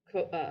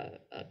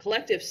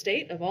collective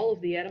state of all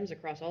of the atoms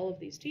across all of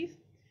these teeth.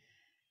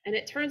 And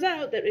it turns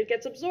out that it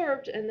gets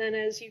absorbed, and then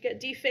as you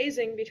get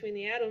dephasing between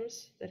the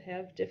atoms that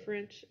have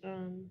different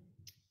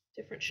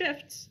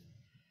shifts,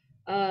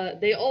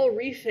 they all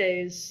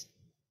rephase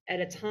at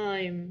a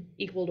time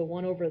equal to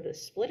 1 over the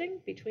splitting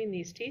between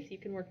these teeth. You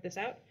can work this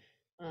out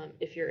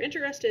if you're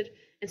interested.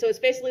 And so it's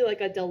basically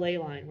like a delay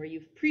line where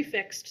you've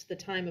prefixed the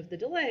time of the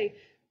delay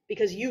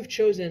because you've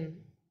chosen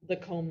the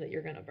comb that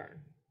you're going to burn.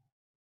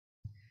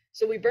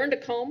 So we burned a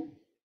comb.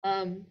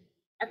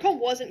 Our comb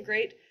wasn't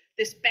great.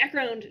 This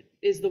background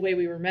is the way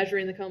we were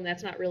measuring the comb.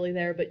 That's not really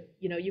there, but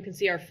you can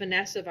see our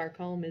finesse of our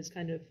comb is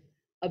kind of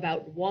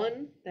about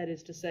 1. That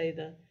is to say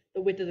the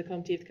width of the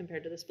comb teeth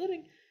compared to the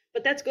splitting.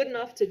 But that's good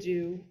enough to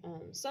do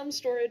some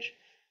storage.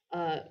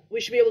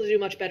 We should be able to do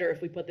much better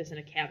if we put this in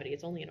a cavity.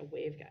 It's only in a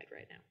waveguide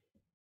right now.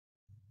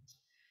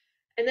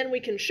 And then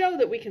we can show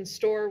that we can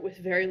store with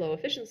very low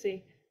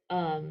efficiency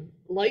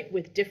light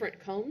with different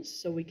combs.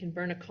 So we can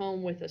burn a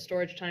comb with a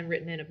storage time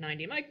written in of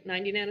 90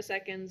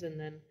 nanoseconds, and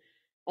then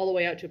all the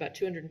way out to about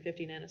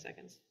 250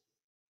 nanoseconds.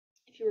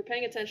 If you were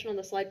paying attention on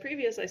the slide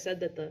previous, I said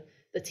that the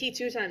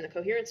T2 time, the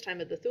coherence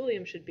time of the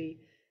thulium, should be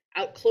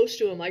out close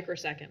to a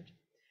microsecond,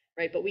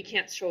 right? But we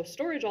can't show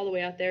storage all the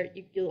way out there.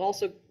 You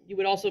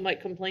would also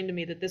might complain to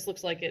me that this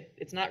looks like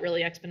it's not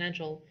really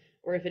exponential,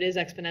 or if it is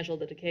exponential,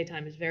 the decay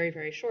time is very,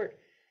 very short.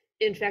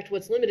 In fact,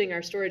 what's limiting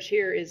our storage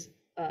here is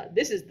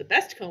this is the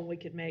best comb we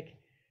could make.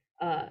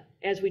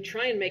 As we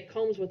try and make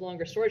combs with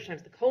longer storage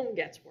times, the comb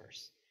gets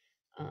worse.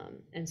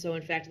 And so,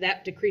 in fact,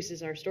 that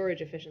decreases our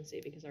storage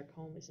efficiency because our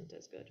comb isn't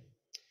as good.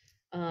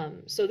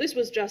 So this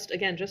was just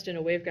in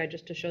a waveguide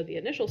just to show the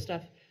initial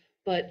stuff.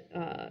 But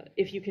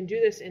if you can do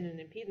this in an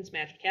impedance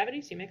matched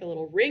cavity, so you make a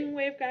little ring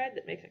waveguide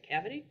that makes a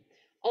cavity,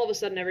 all of a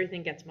sudden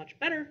everything gets much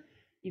better.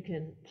 You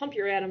can pump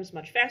your atoms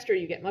much faster.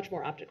 You get much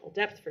more optical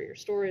depth for your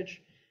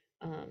storage.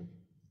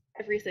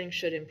 Everything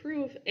should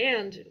improve,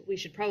 and we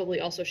should probably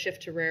also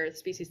shift to rare earth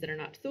species that are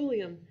not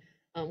thulium,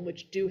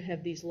 which do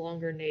have these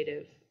longer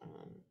native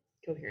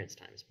coherence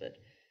times. But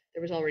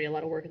there was already a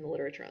lot of work in the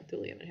literature on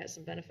thulium. It has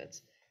some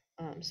benefits.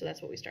 So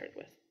that's what we started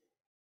with.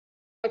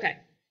 Okay.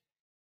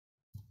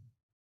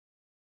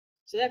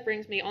 So that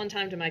brings me on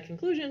time to my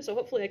conclusion. So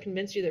hopefully I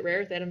convinced you that rare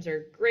earth atoms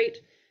are great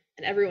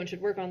and everyone should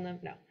work on them.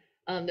 No,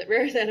 that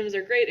rare earth atoms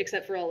are great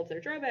except for all of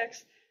their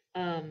drawbacks.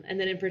 And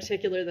then in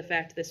particular, the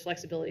fact this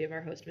flexibility of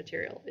our host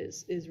material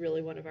is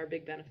really one of our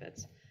big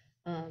benefits.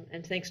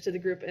 And thanks to the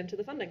group and to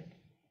the funding.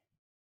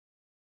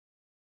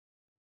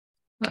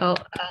 Well,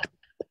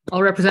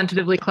 I'll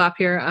representatively clap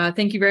here.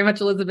 Thank you very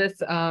much, Elizabeth,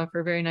 for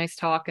a very nice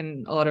talk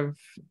and a lot of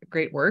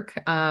great work.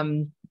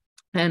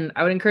 And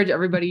I would encourage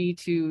everybody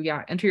to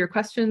enter your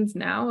questions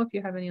now if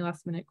you have any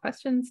last minute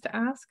questions to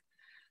ask.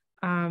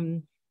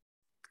 I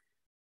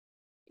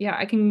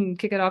can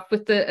kick it off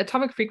with the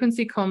atomic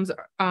frequency combs.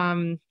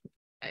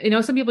 I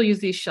know some people use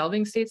these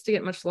shelving states to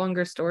get much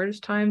longer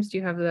storage times. Do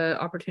you have the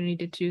opportunity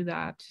to do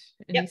that?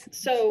 Yep.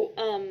 So,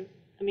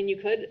 I mean, you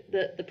could.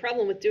 The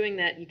problem with doing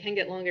that, you can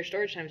get longer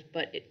storage times,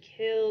 but it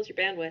kills your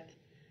bandwidth,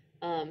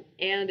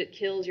 and it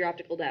kills your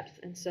optical depth.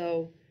 And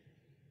so,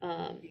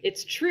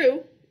 it's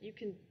true. You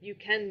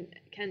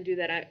can do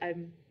that.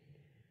 I'm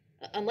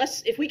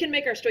unless if we can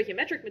make our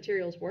stoichiometric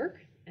materials work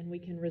and we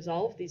can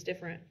resolve these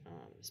different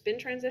spin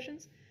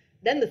transitions,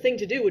 then the thing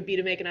to do would be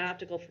to make an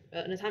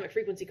atomic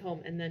frequency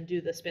comb and then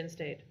do the spin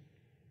state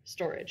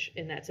storage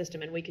in that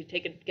system, and we could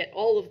get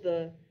all of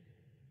the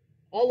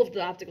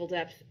optical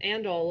depth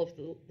and all of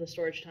the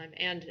storage time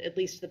and at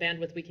least the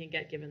bandwidth we can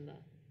get given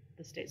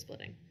the state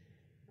splitting.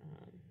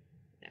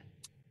 Yeah.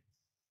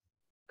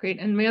 Great.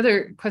 And my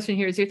other question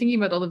here is, you're thinking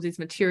about all of these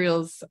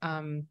materials.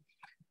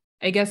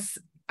 I guess,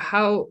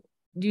 how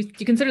do you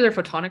consider their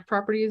photonic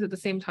properties at the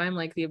same time,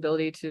 like the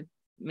ability to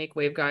make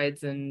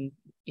waveguides, and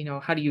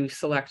how do you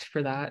select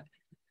for that?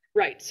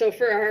 Right. So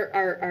for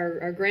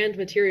our grand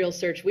material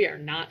search, we are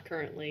not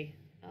currently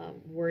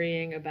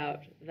worrying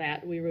about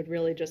that. We would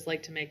really just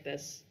like to make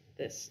this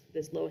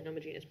low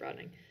homogeneous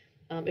broadening.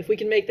 If we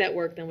can make that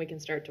work, then we can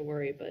start to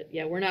worry. But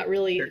yeah, we're not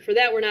really, Sure. for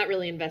that, we're not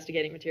really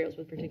investigating materials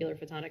with particular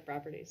photonic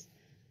properties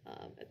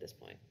at this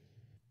point.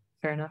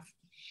 Fair enough.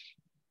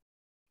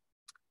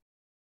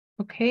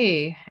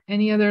 Okay.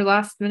 Any other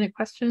last minute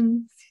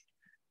questions?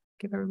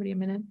 Give everybody a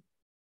minute.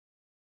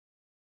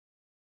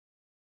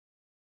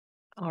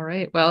 All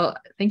right. Well,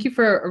 thank you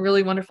for a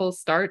really wonderful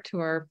start to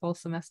our fall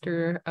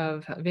semester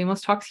of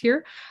VAMOS talks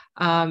here.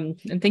 And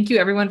thank you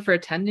everyone for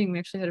attending. We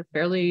actually had a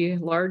fairly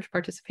large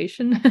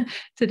participation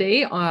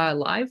today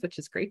live, which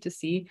is great to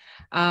see.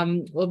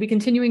 We'll be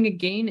continuing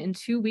again in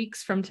 2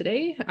 weeks from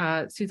today.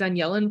 Suzanne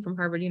Yellen from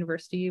Harvard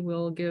University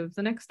will give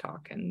the next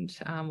talk, and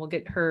we'll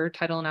get her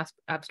title and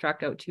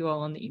abstract out to you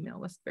all on the email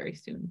list very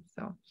soon.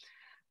 So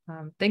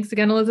thanks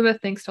again, Elizabeth.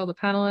 Thanks to all the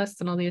panelists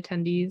and all the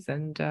attendees,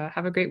 and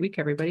have a great week,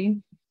 everybody.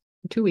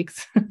 2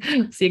 weeks.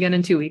 See you again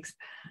in 2 weeks.